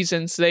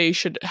seasons, they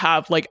should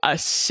have, like, a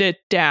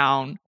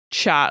sit-down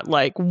chat,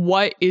 like,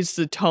 what is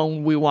the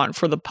tone we want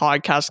for the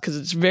podcast, because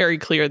it's very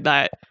clear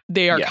that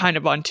they are kind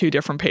of on two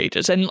different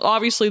pages, and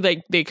obviously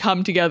they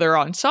come together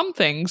on some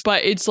things,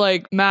 but it's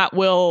like Matt,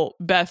 Will,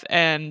 Beth,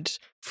 and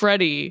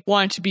Freddie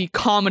want to be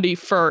comedy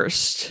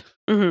first,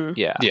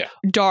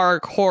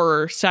 dark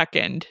horror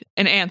second,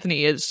 and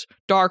Anthony is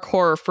dark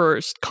horror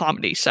first,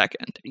 comedy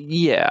second.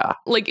 Yeah.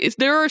 Like,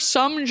 there are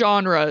some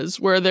genres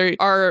where they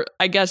are,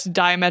 I guess,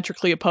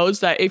 diametrically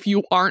opposed, that if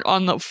you aren't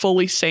on the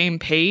fully same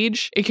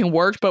page, it can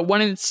work. But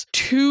when it's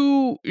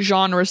two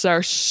genres that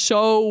are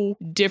so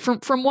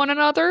different from one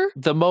another,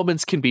 the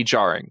moments can be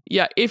jarring.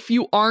 Yeah, if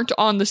you aren't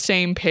on the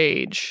same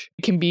page,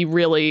 it can be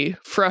really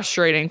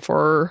frustrating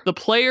for the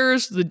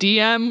players, the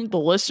DM, the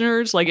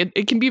listeners. Like,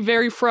 it can be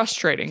very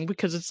frustrating,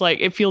 because it's like,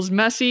 it feels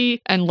messy,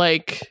 and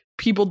like,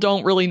 people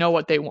don't really know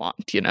what they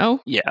want, you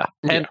know? Yeah.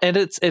 And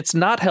it's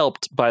not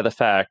helped by the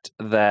fact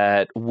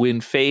that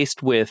when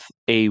faced with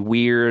a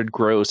weird,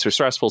 gross, or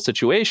stressful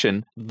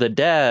situation, the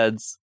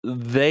dads,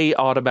 they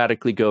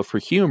automatically go for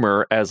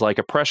humor as like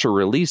a pressure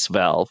release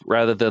valve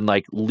rather than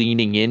like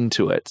leaning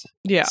into it.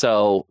 Yeah.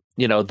 So,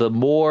 you know, the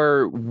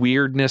more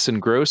weirdness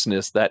and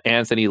grossness that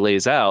Anthony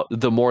lays out,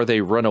 the more they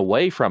run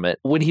away from it.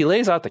 When he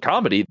lays out the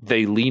comedy,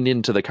 they lean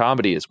into the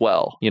comedy as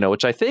well, you know,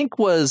 which I think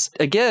was,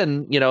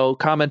 again, you know,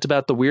 comment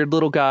about the weird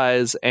little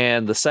guys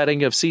and the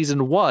setting of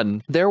season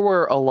 1. There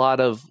were a lot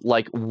of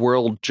like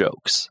world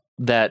jokes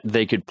that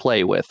they could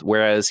play with.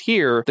 Whereas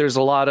here, there's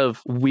a lot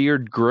of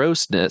weird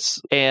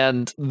grossness,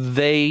 and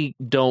they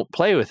don't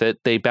play with it.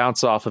 They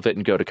bounce off of it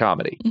and go to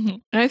comedy. Mm-hmm.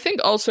 And I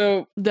think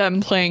also them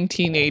playing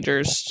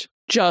teenagers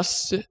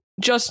just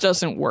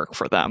doesn't work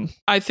for them.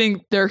 I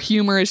think their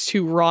humor is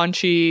too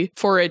raunchy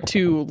for it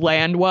to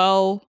land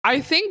well. I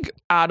think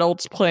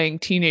adults playing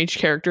teenage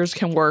characters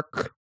can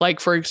work. Like,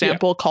 for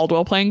example,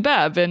 Caldwell playing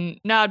Bev and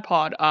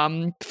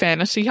NADPOD,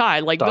 Fantasy High.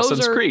 Like, Dawson's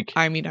those are, Creek.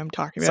 I mean, I'm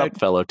talking about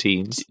fellow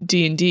teens.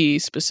 D&D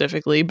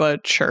specifically,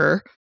 but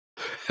sure.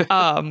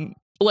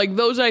 Like,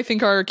 those I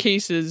think are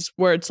cases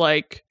where it's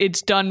like,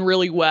 it's done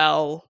really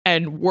well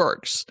and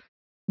works.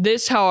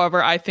 This,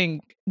 however, I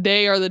think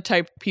they are the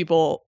type of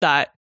people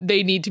that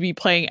they need to be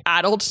playing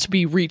adults to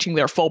be reaching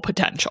their full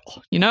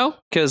potential, you know?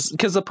 Because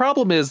the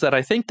problem is that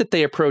I think that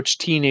they approach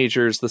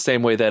teenagers the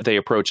same way that they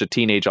approach a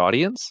teenage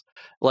audience.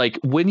 Like,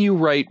 when you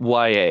write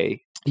YA,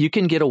 you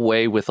can get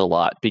away with a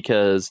lot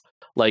because,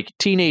 like,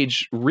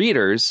 teenage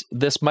readers,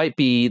 this might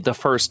be the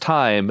first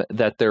time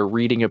that they're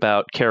reading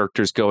about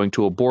characters going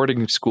to a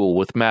boarding school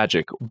with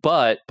magic.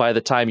 But by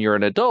the time you're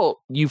an adult,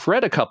 you've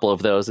read a couple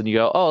of those and you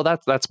go, oh,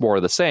 that's more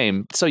of the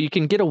same. So you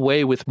can get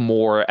away with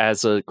more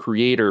as a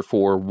creator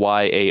for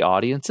YA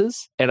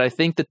audiences. And I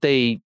think that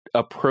they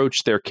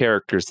approach their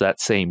characters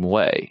that same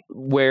way,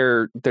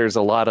 where there's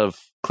a lot of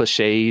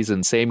cliches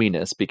and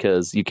sameness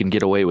because you can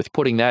get away with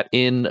putting that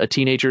in a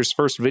teenager's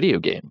first video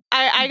game.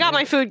 I got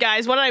my food,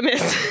 guys. What did I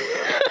miss?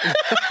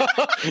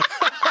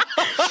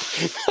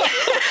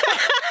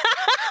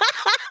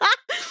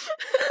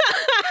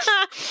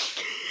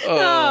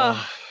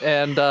 Oh.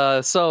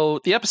 And so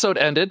the episode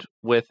ended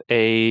with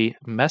a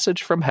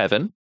message from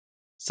heaven.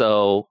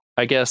 So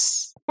I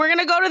guess, We're going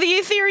to go to the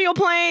ethereal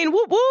plane.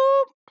 Whoop,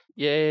 whoop.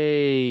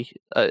 yay.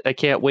 I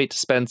can't wait to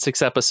spend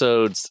 6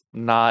 episodes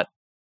not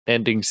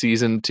ending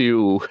season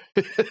 2.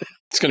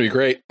 It's going to be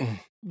great. Yeah.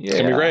 It's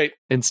going to be great.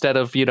 Instead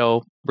of,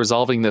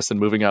 resolving this and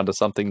moving on to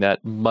something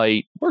that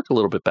might work a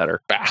little bit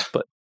better. Bah.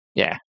 But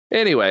yeah.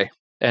 Anyway,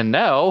 and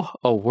now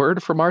a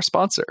word from our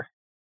sponsor.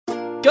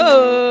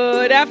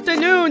 Good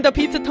afternoon, the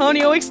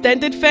Pizzatonio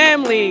extended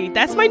family.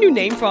 That's my new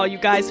name for all you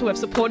guys who have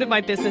supported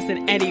my business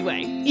in any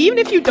way. Even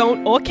if you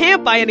don't or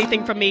can't buy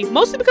anything from me,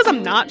 mostly because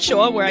I'm not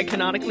sure where I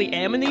canonically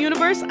am in the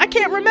universe, I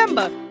can't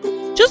remember.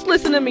 Just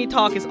listening to me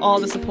talk is all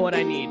the support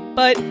I need.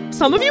 But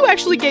some of you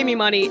actually gave me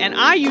money, and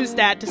I used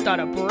that to start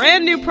a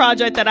brand new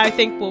project that I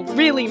think will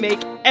really make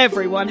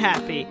everyone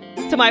happy.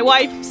 To my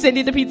wife,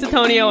 Cindy the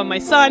Pizzatonio, and my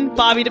son,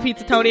 Bobby the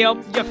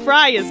Pizzatonio, your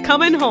fry is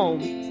coming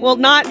home. Well,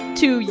 not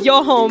to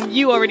your home.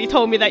 You already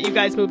told me that you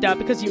guys moved out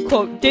because you,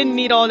 quote, didn't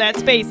need all that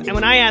space. And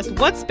when I asked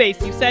what space,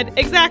 you said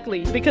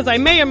exactly, because I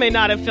may or may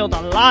not have filled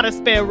a lot of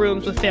spare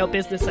rooms with failed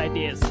business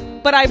ideas.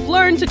 But I've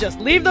learned to just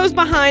leave those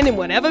behind in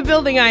whatever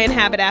building I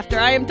inhabit after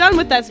I am done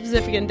with that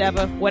specific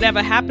endeavor.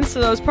 Whatever happens to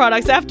those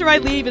products after I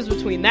leave is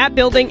between that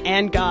building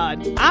and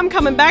God. I'm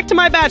coming back to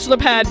my bachelor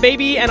pad,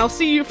 baby, and I'll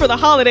see you for the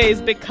holidays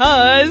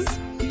because...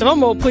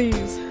 Drumroll,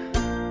 please.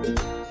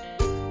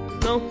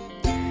 No.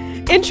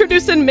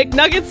 Introducing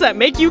McNuggets that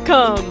make you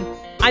come.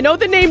 I know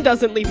the name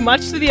doesn't leave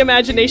much to the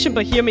imagination,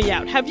 but hear me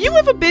out. Have you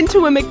ever been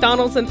to a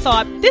McDonald's and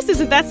thought, this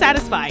isn't that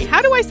satisfying?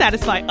 How do I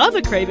satisfy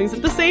other cravings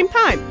at the same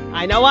time?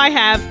 I know I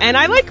have, and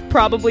I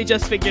probably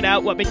just figured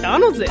out what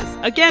McDonald's is.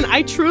 Again,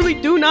 I truly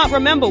do not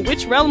remember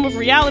which realm of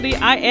reality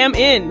I am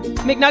in.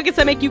 McNuggets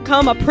that make you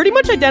come are pretty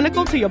much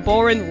identical to your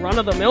boring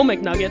run-of-the-mill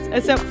McNuggets,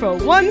 except for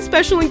one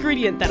special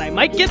ingredient that I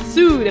might get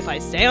sued if I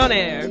stay on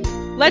air.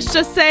 Let's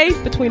just say,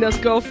 between us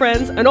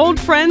girlfriends, an old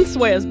friend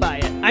swears by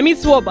it. I mean,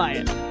 swore by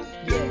it.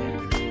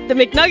 The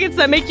McNuggets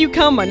that make you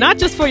come are not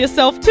just for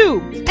yourself, too.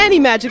 Any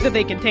magic that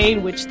they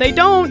contain, which they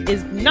don't,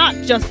 is not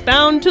just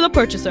bound to the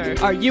purchaser.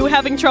 Are you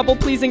having trouble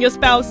pleasing your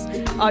spouse?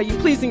 Are you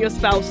pleasing your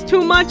spouse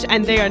too much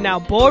and they are now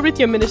bored with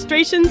your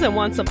ministrations and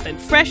want something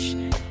fresh?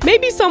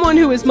 Maybe someone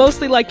who is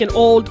mostly like an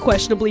old,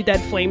 questionably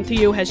dead flame to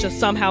you has just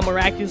somehow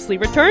miraculously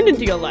returned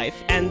into your life,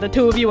 and the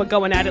two of you are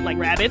going at it like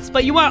rabbits,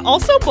 but you are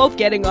also both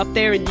getting up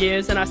there in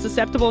years and are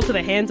susceptible to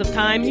the hands of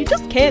time, and you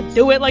just can't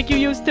do it like you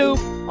used to.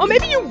 Or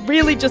maybe you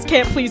really just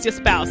can't please your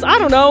spouse. I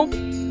don't know.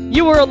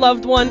 You or a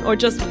loved one, or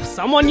just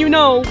someone you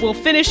know, will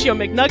finish your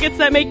McNuggets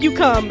that make you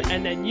come,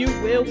 and then you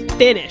will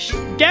finish.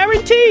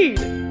 Guaranteed!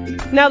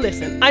 Now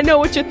listen, I know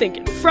what you're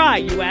thinking. Fry,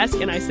 you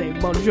ask, and I say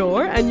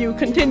bonjour, and you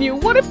continue,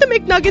 what if the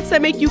McNuggets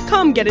that make you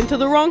come get into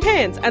the wrong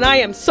hands? And I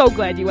am so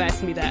glad you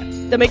asked me that.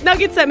 The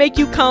McNuggets that make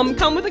you come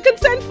with a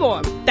consent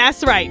form.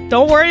 That's right,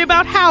 don't worry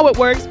about how it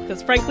works,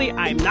 because frankly,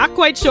 I'm not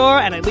quite sure,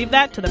 and I leave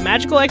that to the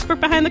magical expert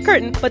behind the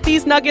curtain, but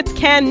these nuggets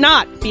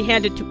cannot be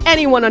handed to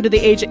anyone under the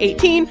age of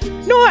 18,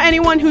 nor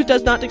anyone who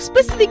does not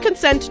explicitly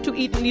consent to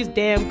eating these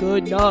damn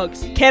good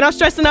nugs. Cannot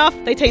stress enough,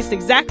 they taste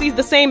exactly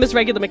the same as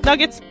regular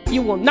McNuggets.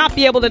 You will not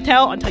be able to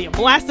tell until you're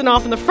blasting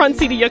off in the front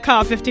seat of your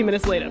car 15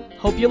 minutes later.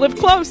 Hope you live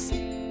close.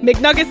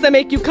 McNuggets that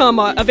make you come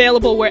are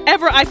available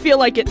wherever I feel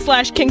like it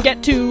 / can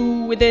get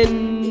to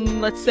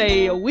within, let's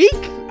say, a week?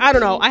 I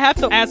don't know. I have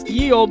to ask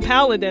ye old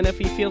Paladin if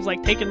he feels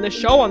like taking this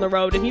show on the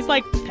road, and he's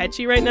like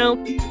tetchy right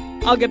now.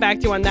 I'll get back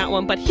to you on that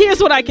one, but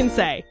here's what I can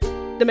say.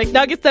 The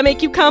McNuggets that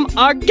make you come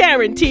are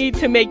guaranteed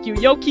to make you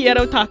Yo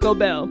Quiero Taco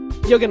Bell.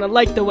 You're gonna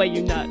like the way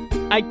you nut.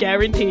 I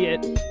guarantee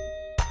it.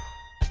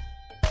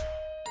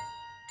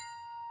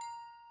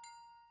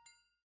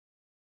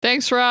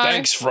 Thanks, Fry.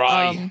 Thanks,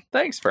 Fry.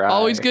 Thanks, Fry.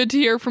 Always good to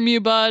hear from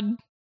you, bud.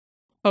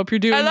 Hope you're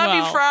doing well. I love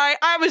you, Fry.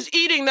 I was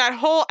eating that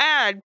whole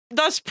ad,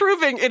 thus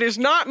proving it is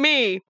not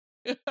me.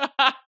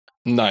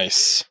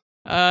 Nice.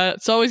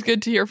 It's always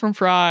good to hear from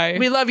Fry.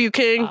 We love you,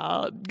 King.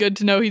 Good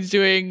to know he's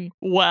doing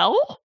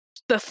well.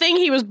 The thing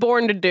he was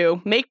born to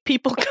do, make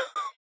people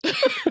come.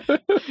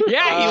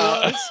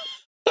 Yeah, he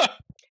was.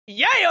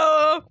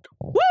 Yeah!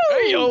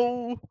 Woo!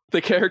 Yo.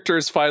 The character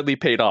is finally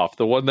paid off.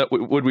 The one that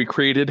when we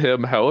created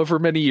him however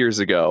many years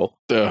ago.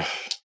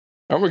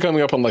 Aren't we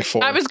coming up on like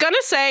 4? I was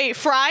gonna say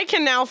Fry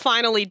can now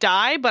finally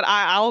die, but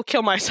I'll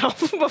kill myself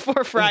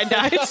before Fry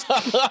dies.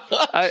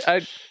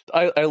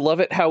 I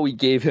love it how we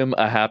gave him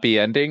a happy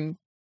ending.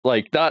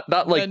 Like not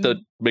like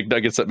the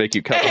McNuggets that make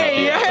you come.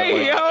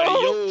 Hey,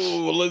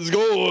 yo, let's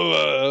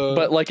go.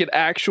 But like an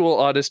actual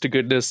honest to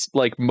goodness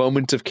like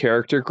moment of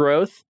character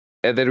growth.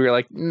 And then we were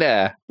like,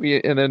 nah.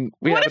 And then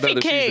we What have if he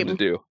another season to came?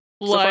 do.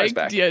 So Like,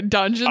 back. yeah,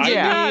 Dungeons and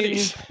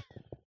Daddies.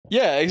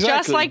 Yeah, exactly.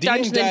 Just like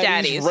Dungeons and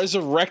Daddies.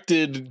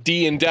 Resurrected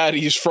D and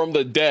Daddies from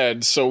the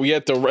dead, so we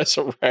had to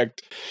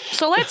resurrect.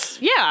 So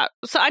let's, yeah.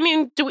 So I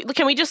mean,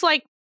 can we just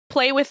like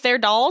play with their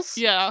dolls?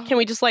 Yeah. Can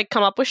we just like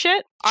come up with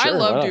shit? I Sure,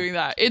 love why not? doing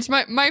that. It's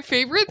my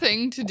favorite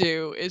thing to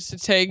do is to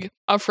take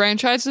a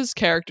franchise's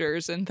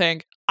characters and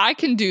think, I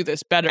can do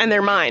this better. And they're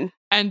than you." mine.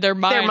 And they're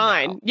mine. They're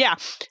mine. now. Yeah.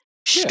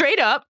 Straight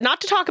up,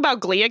 not to talk about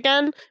Glee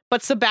again,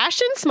 but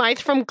Sebastian Smythe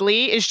from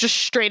Glee is just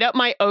straight up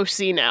my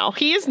OC now.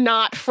 He is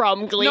not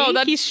from Glee. No,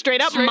 that's he's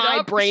straight up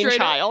my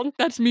brainchild.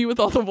 That's me with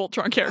all the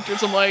Voltron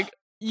characters. I'm like,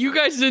 you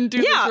guys didn't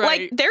do this right.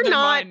 Like, they're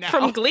not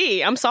from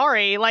Glee. I'm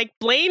sorry. Like,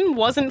 Blaine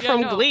wasn't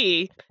from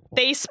Glee.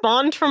 They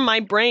spawned from my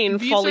brain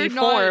fully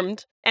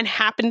formed and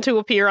happened to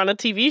appear on a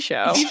TV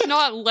show. He's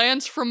not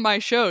Lance from my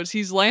shows.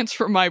 He's Lance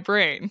from my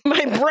brain.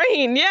 My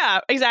brain,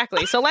 yeah,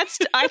 exactly. So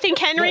I think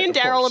Henry and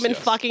Daryl have been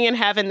fucking in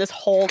heaven this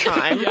whole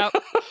time. Yep,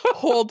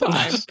 whole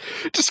time.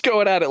 Just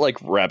going at it like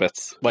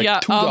rabbits.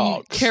 Like two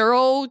dogs.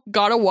 Carol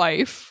got a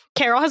wife.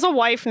 Carol has a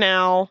wife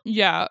now.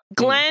 Yeah.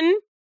 Glenn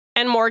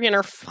and Morgan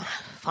are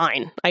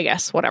fine, I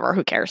guess. Whatever,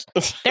 who cares?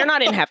 They're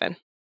not in heaven.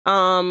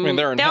 I mean,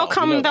 they're in hell.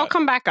 They'll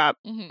come back up.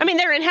 Mm-hmm. I mean,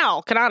 they're in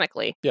hell,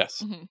 canonically.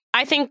 Yes. Mm-hmm.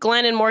 I think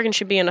Glenn and Morgan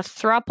should be in a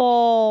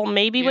throuple,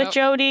 maybe with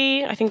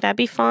Jody. I think that'd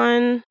be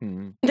fun.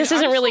 Mm. This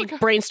isn't really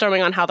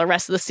brainstorming on how the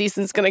rest of the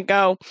season's gonna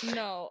go.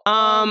 No.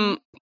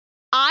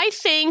 I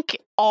think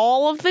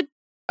all of the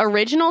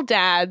original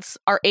dads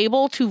are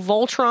able to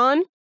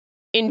Voltron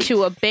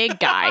into a big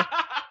guy.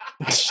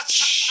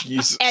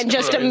 Jesus and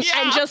just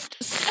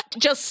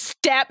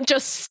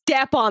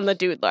step on the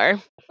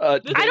doodler. I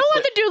don't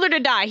want the doodler to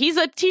die. He's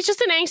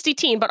just an angsty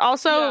teen, but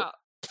also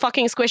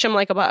fucking squish him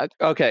like a bug.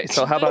 Okay,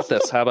 so how about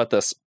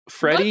this?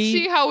 Freddie. Let's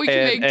see how we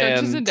can make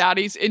Dungeons and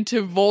Daddies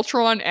into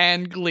Voltron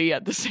and Glee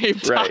at the same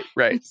time.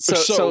 Right.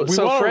 So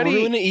Freddie,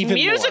 ruin it even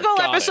musical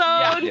more.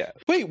 episode. Yeah.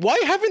 Wait, why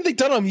haven't they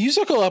done a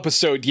musical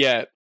episode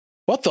yet?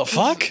 What the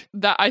fuck?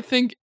 That I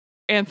think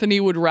Anthony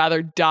would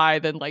rather die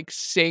than like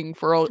sing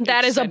for a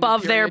that is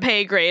above their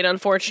pay grade,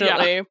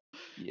 unfortunately.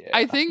 Yeah.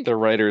 I think the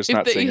writers,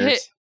 not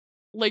singers.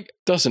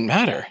 Doesn't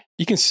matter.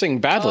 You can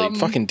sing badly.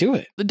 Fucking do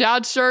it. The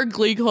Dad Star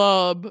Glee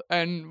Club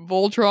and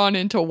Voltron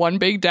into One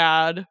Big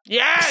Dad.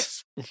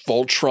 Yes!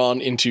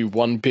 Voltron into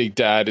One Big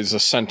Dad is a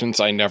sentence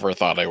I never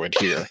thought I would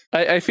hear.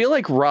 I feel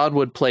like Ron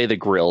would play the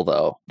grill,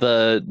 though.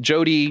 The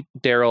Jody,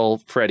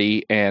 Daryl,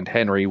 Freddie, and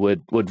Henry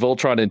would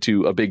Voltron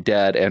into a Big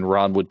Dad, and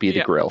Ron would be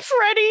the grill.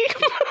 Freddie!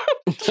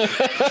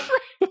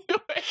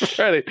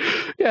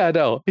 Yeah,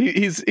 no.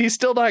 He's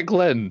still not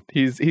Glenn.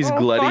 He's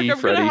Glenny fuck,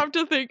 I'm Freddie. gonna have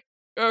to think.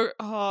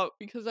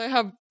 Because I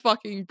have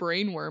fucking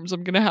brain worms,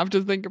 I'm gonna have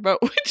to think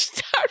about which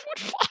dad would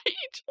fly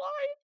each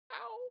line.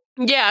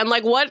 Ow. Yeah, and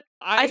like what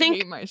I think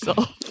hate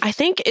myself. I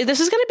think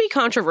this is going to be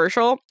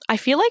controversial. I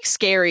feel like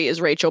Scary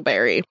is Rachel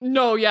Berry.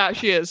 No, yeah,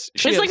 she is.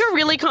 It's like a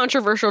really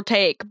controversial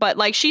take, but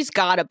like she's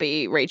got to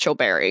be Rachel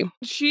Berry.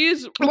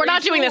 She's. We're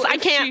not doing this. I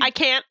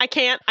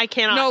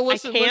cannot. No,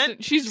 listen.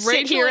 She's sit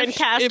Rachel here and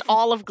cast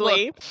all of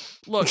Glee.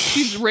 Look,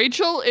 she's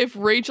Rachel if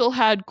Rachel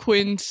had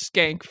Quinn's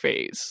skank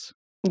phase.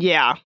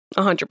 Yeah,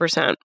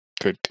 100%.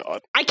 Good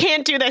God. I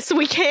can't do this.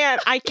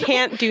 I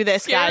can't do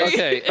this, guys.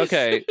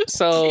 Okay.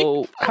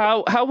 So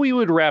how we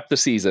would wrap the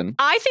season?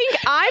 I think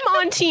I'm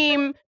on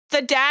team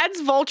the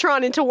dads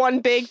Voltron into One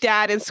Big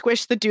Dad and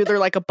squish the doodler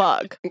like a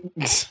bug.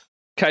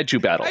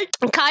 Kaiju battle.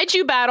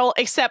 Kaiju battle,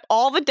 except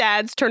all the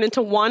dads turn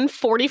into one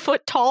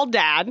 40-foot tall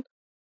dad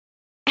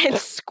and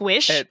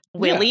squish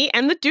Willie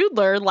and the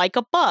doodler like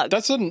a bug.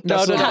 That's a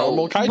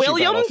normal kaiju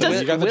battle thing.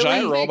 You got the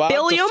giant robot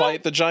to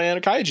fight the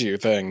giant kaiju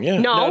thing. Yeah.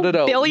 No.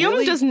 Billiam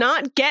Willie does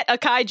not get a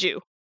kaiju.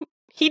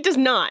 He does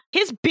not.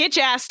 His bitch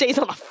ass stays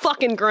on the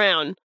fucking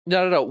ground.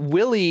 No.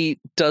 Willie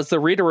does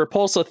the Rita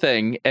Repulsa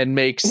thing and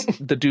makes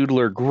the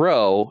doodler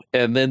grow,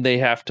 and then they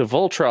have to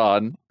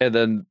Voltron, and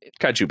then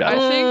kaiju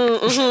battle.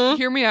 I think,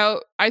 hear me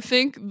out, I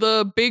think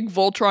the big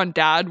Voltron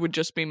dad would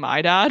just be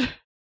my dad.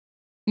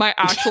 My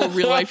actual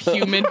real-life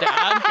human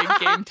dad, Big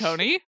Game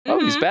Tony. Oh,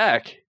 he's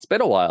back. It's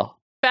been a while.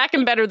 Back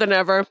and better than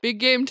ever. Big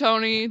Game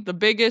Tony, the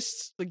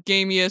biggest, the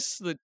gamiest,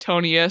 the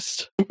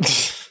Tonyest.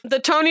 The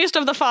Tonyest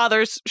of the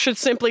fathers should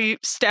simply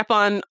step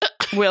on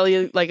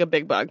Willie like a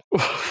big bug.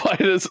 Why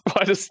does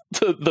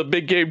the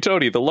Big Game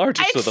Tony, the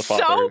largest of the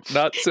father,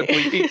 not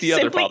simply eat the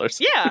other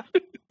fathers? Yeah,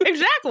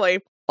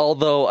 exactly.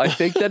 Although I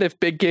think that if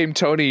Big Game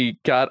Tony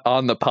got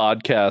on the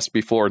podcast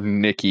before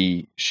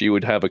Nikki, she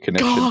would have a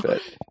connection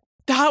fit.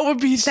 That would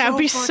be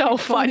so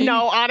fun.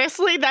 No,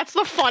 honestly, that's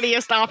the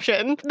funniest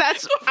option.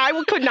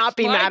 I could not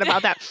be mad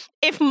about that.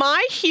 If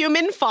my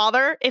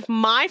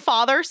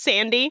father,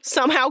 Sandy,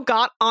 somehow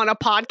got on a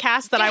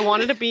podcast that I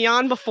wanted to be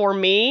on before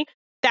me,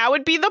 that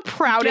would be the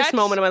proudest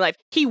moment of my life.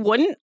 He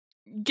wouldn't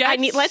get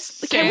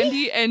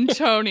Sandy and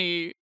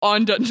Tony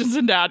on Dungeons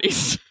and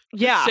Daddies.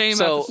 Yeah. Same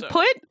episode.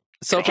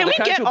 So for the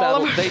kaiju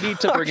battle, they need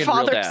to bring in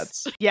real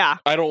dads. Yeah.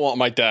 I don't want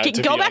my dad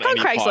to go be back on any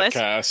Craigslist.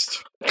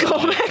 podcast.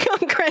 Go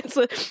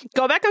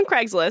back on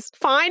Craigslist.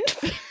 Find,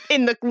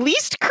 in the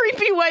least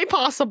creepy way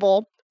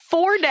possible,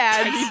 4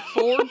 dads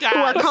who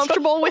are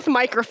comfortable with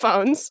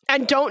microphones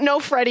and don't know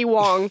Freddie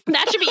Wong.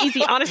 That should be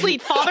easy. Honestly,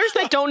 fathers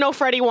that don't know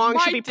Freddie Wong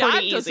should be pretty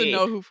easy. My dad doesn't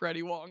know who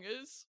Freddie Wong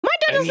is. My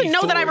doesn't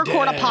know that I Thor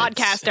record a dance.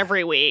 podcast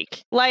every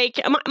week. Like,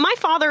 my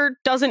father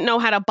doesn't know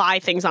how to buy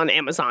things on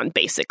Amazon,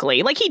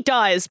 basically. Like, he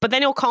does, but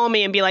then he'll call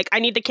me and be like, I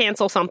need to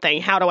cancel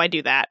something. How do I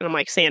do that? And I'm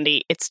like,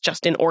 Sandy, it's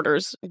just in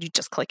orders. You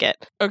just click it.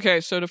 Okay,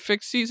 so to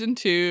fix season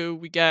 2,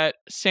 we get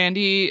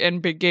Sandy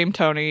and Big Game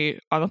Tony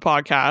on the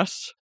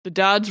podcast. The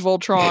dad's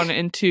Voltron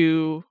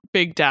into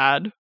Big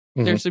Dad.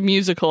 Mhm. There's a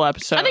musical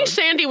episode. I think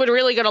Sandy would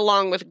really get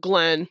along with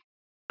Glenn.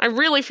 I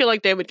really feel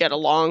like they would get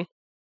along.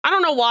 I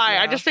don't know why.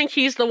 Yeah. I just think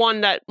he's the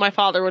one that my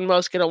father would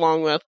most get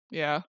along with.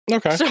 Yeah.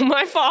 Okay. So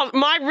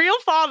my real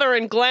father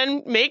and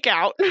Glenn make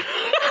out.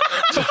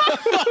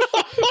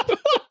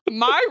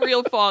 My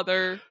real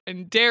father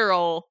and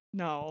Daryl.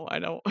 No, I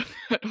don't.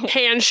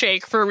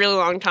 Handshake for a really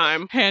long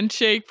time.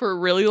 Handshake for a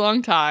really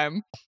long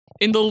time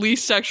in the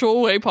least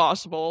sexual way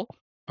possible.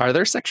 Are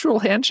there sexual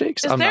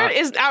handshakes?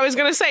 I was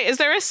gonna say, is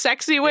there a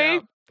sexy way Yeah.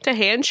 to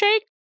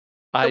handshake?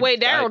 The way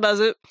Daryl does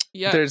it.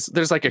 Yeah. There's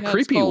like a Yeah, it's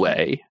creepy called-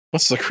 way.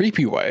 What's the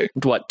creepy way?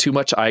 What? Too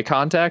much eye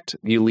contact?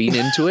 You lean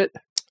into it.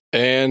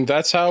 And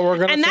that's how we're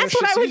gonna. And that's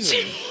finish what I the would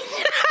season.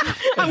 say.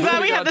 I'm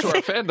glad we had the to our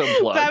same. fandom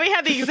plug. Glad we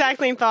had the exact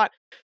same thought.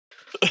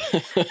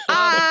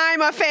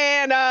 I'm a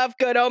fan of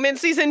Good Omens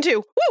season 2.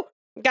 Woo!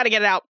 Gotta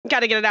get it out.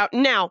 Gotta get it out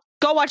now.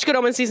 Go watch Good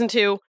Omens season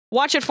 2.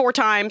 Watch it 4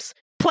 times.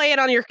 Play it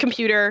on your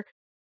computer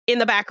in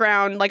the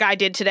background like I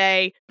did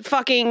today.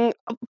 Fucking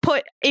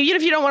even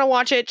if you don't want to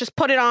watch it, just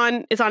put it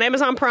on. It's on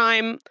Amazon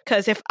Prime,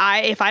 because if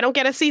I don't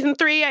get a season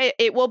 3,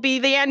 it will be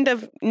the end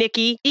of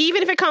Nikki.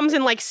 Even if it comes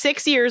in like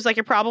 6 years, like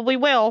it probably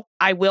will,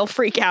 I will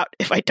freak out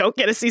if I don't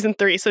get a season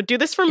 3. So do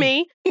this for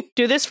me.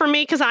 Do this for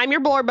me, because I'm your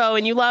Blorbo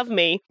and you love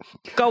me.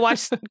 Go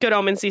watch Good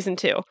Omens season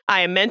 2.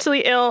 I am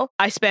mentally ill.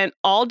 I spent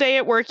all day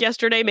at work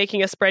yesterday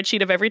making a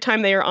spreadsheet of every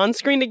time they are on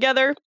screen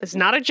together. It's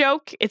not a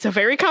joke. It's a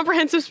very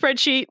comprehensive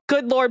spreadsheet.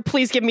 Good Lord,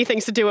 please give me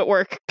things to do at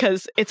work,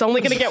 because it's only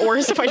going to get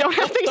worse if I don't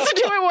have things to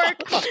do at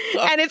work.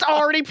 And it's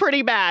already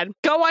pretty bad.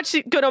 Go watch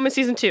Good Omens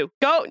season 2.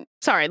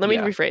 Let me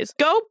rephrase.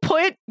 Go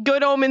put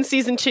Good Omens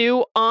season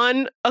 2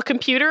 on a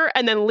computer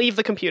and then leave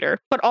the computer.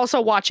 But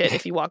also watch it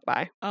if you walk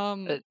by.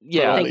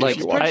 Yeah, Totally. like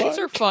If you want Spreadsheets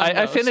are fun.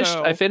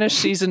 I finished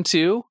season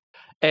 2,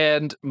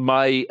 and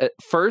my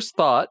first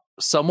thought,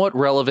 somewhat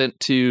relevant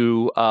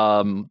to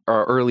our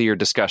earlier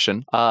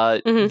discussion,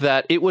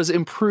 that it was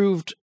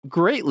improved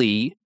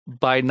greatly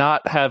by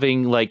not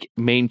having like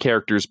main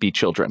characters be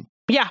children.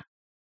 Yeah.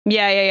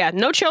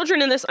 No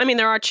children in this. I mean,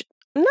 no,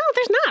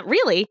 there's not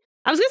really.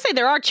 I was going to say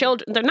there are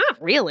children. They're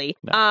not really.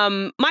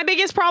 No. My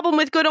biggest problem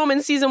with Good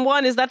Omens season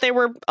 1 is that there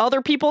were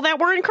other people that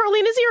weren't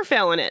Carlina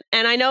Zierfell in it.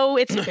 And I know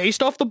it's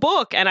based off the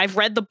book, and I've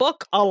read the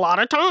book a lot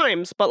of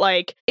times. But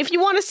like, if you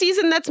want a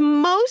season that's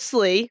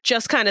mostly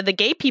just kind of the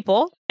gay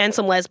people and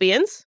some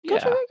lesbians, go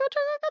check it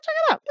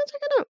out. Go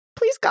check it out.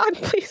 Please, God,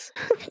 please.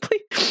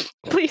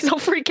 Please, I'll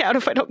freak out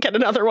if I don't get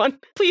another one.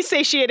 Please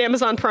satiate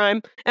Amazon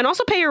Prime. And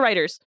also pay your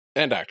writers.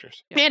 And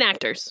actors. And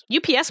actors.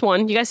 UPS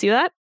one. You guys see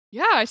that?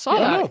 Yeah, I saw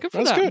that. No, Good for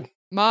that's them. good.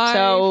 My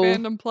So,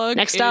 fandom plug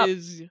next up.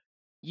 is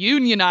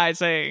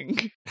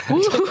unionizing.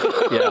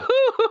 Yeah.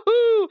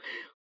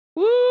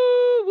 Woo,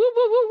 woo,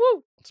 woo, woo,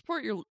 woo.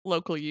 Support your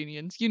local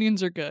unions.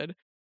 Unions are good.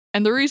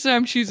 And the reason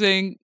I'm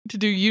choosing to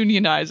do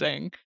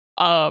unionizing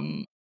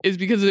is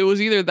because it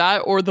was either that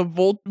or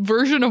the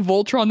version of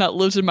Voltron that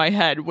lives in my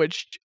head,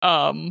 which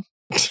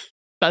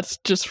that's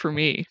just for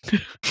me.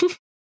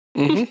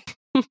 Mhm.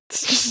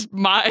 It's just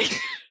my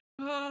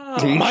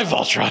My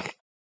Voltron.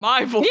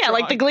 my Voltron. Yeah,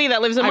 like the Glee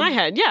that lives in my I'm-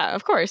 head. Yeah,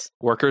 of course.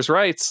 Workers'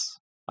 rights.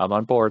 I'm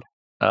on board.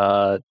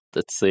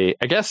 Let's see.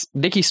 I guess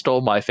Nikki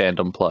stole my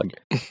fandom plug.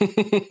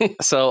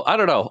 So I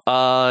don't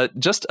know.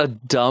 Just a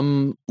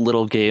dumb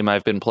little game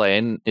I've been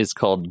playing is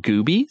called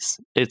Goobies.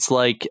 It's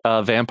like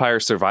Vampire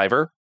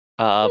Survivor,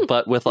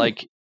 but with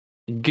like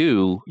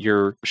goo.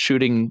 You're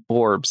shooting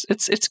orbs.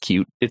 It's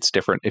cute. It's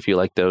different if you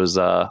like those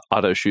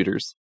auto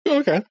shooters.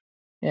 Okay.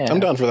 Yeah, I'm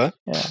down for that.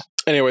 Yeah.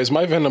 Anyways,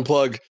 my Venom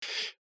plug.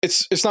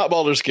 It's not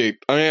Baldur's Gate.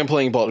 I am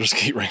playing Baldur's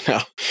Gate right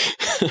now.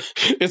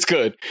 It's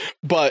good,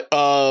 but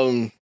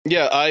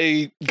yeah,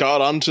 I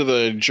got onto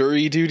the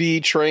jury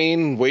duty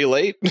train way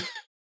late.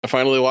 I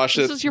finally watched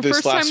it. This is your this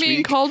first last time being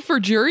week. called for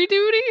jury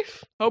duty?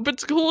 Hope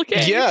it's a cool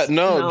case. Yeah,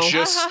 no, No.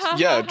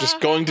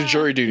 just going to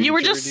jury duty. You were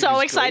Jury just duty so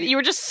is excited. great. You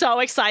were just so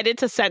excited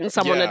to sentence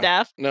someone Yeah. to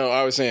death. No,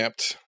 I was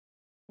amped.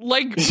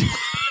 Like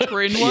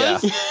Bryn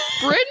was. Yeah.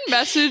 Bryn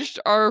messaged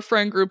our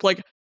friend group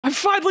like, I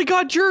finally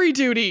got jury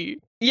duty.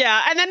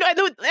 Yeah, and then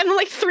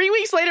like 3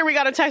 weeks later, we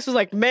got a text was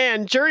like,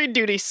 "Man, jury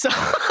duty sucks."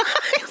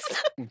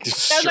 That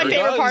was my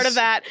favorite part of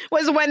that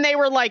was when they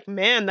were like,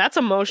 "Man, that's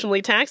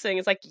emotionally taxing."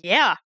 It's like,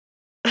 yeah,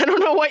 I don't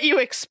know what you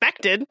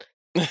expected.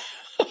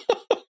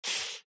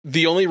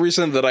 The only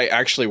reason that I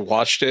actually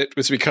watched it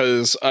was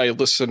because I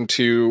listened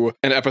to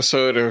an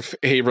episode of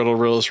Hey Riddle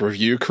Riddle's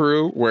Review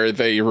Crew where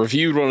they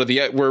reviewed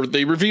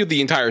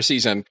the entire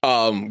season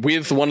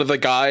with one of the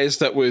guys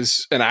that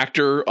was an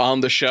actor on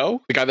the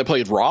show, the guy that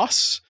played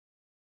Ross,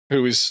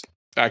 whose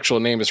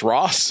actual name is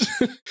Ross.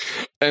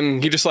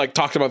 And he just like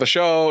talked about the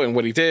show and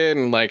what he did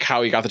and like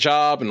how he got the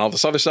job and all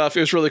this other stuff.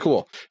 It was really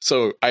cool.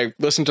 So I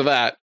listened to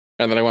that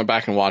And then I went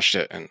back and watched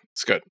it, and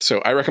it's good. So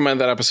I recommend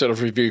that episode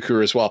of Review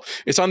Crew as well.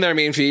 It's on their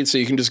main feed, so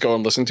you can just go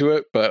and listen to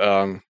it. But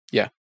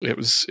yeah, it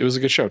was a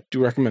good show.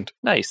 Do recommend.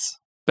 Nice.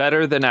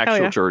 Better than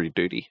actual jury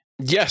duty.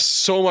 Yes,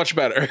 so much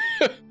better.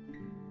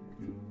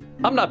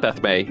 I'm not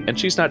Beth May, and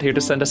she's not here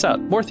to send us out.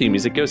 More theme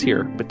music goes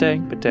here.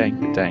 Ba-dang, ba-dang,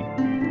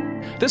 ba-dang.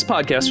 This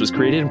podcast was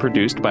created and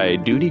produced by a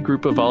duty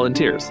group of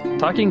volunteers.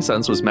 Talking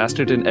Sons was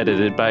mastered and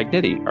edited by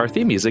Ignity. Our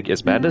theme music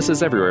is Madness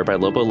is Everywhere by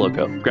Lobo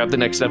Loco. Grab the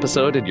next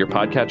episode in your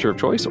podcatcher of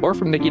choice or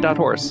from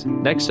Nikki.horse.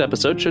 Next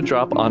episode should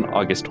drop on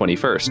August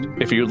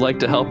 21st. If you'd like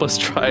to help us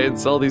try and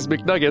sell these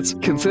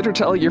McNuggets, consider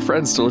telling your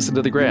friends to listen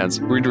to the Grands.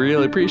 We'd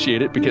really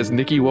appreciate it because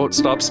Nikki won't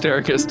stop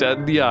staring us dead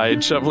in the eye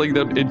and shoveling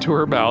them into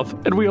her mouth,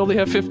 and we only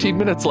have 15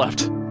 minutes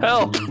left.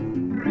 Help!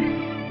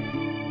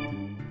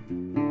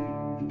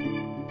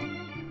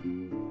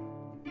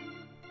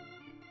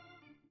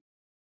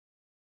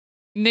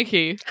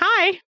 Nikki,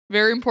 Hi.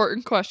 very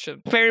important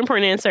question. Very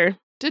important answer.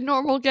 Did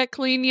Normal get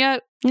clean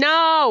yet?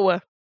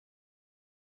 No.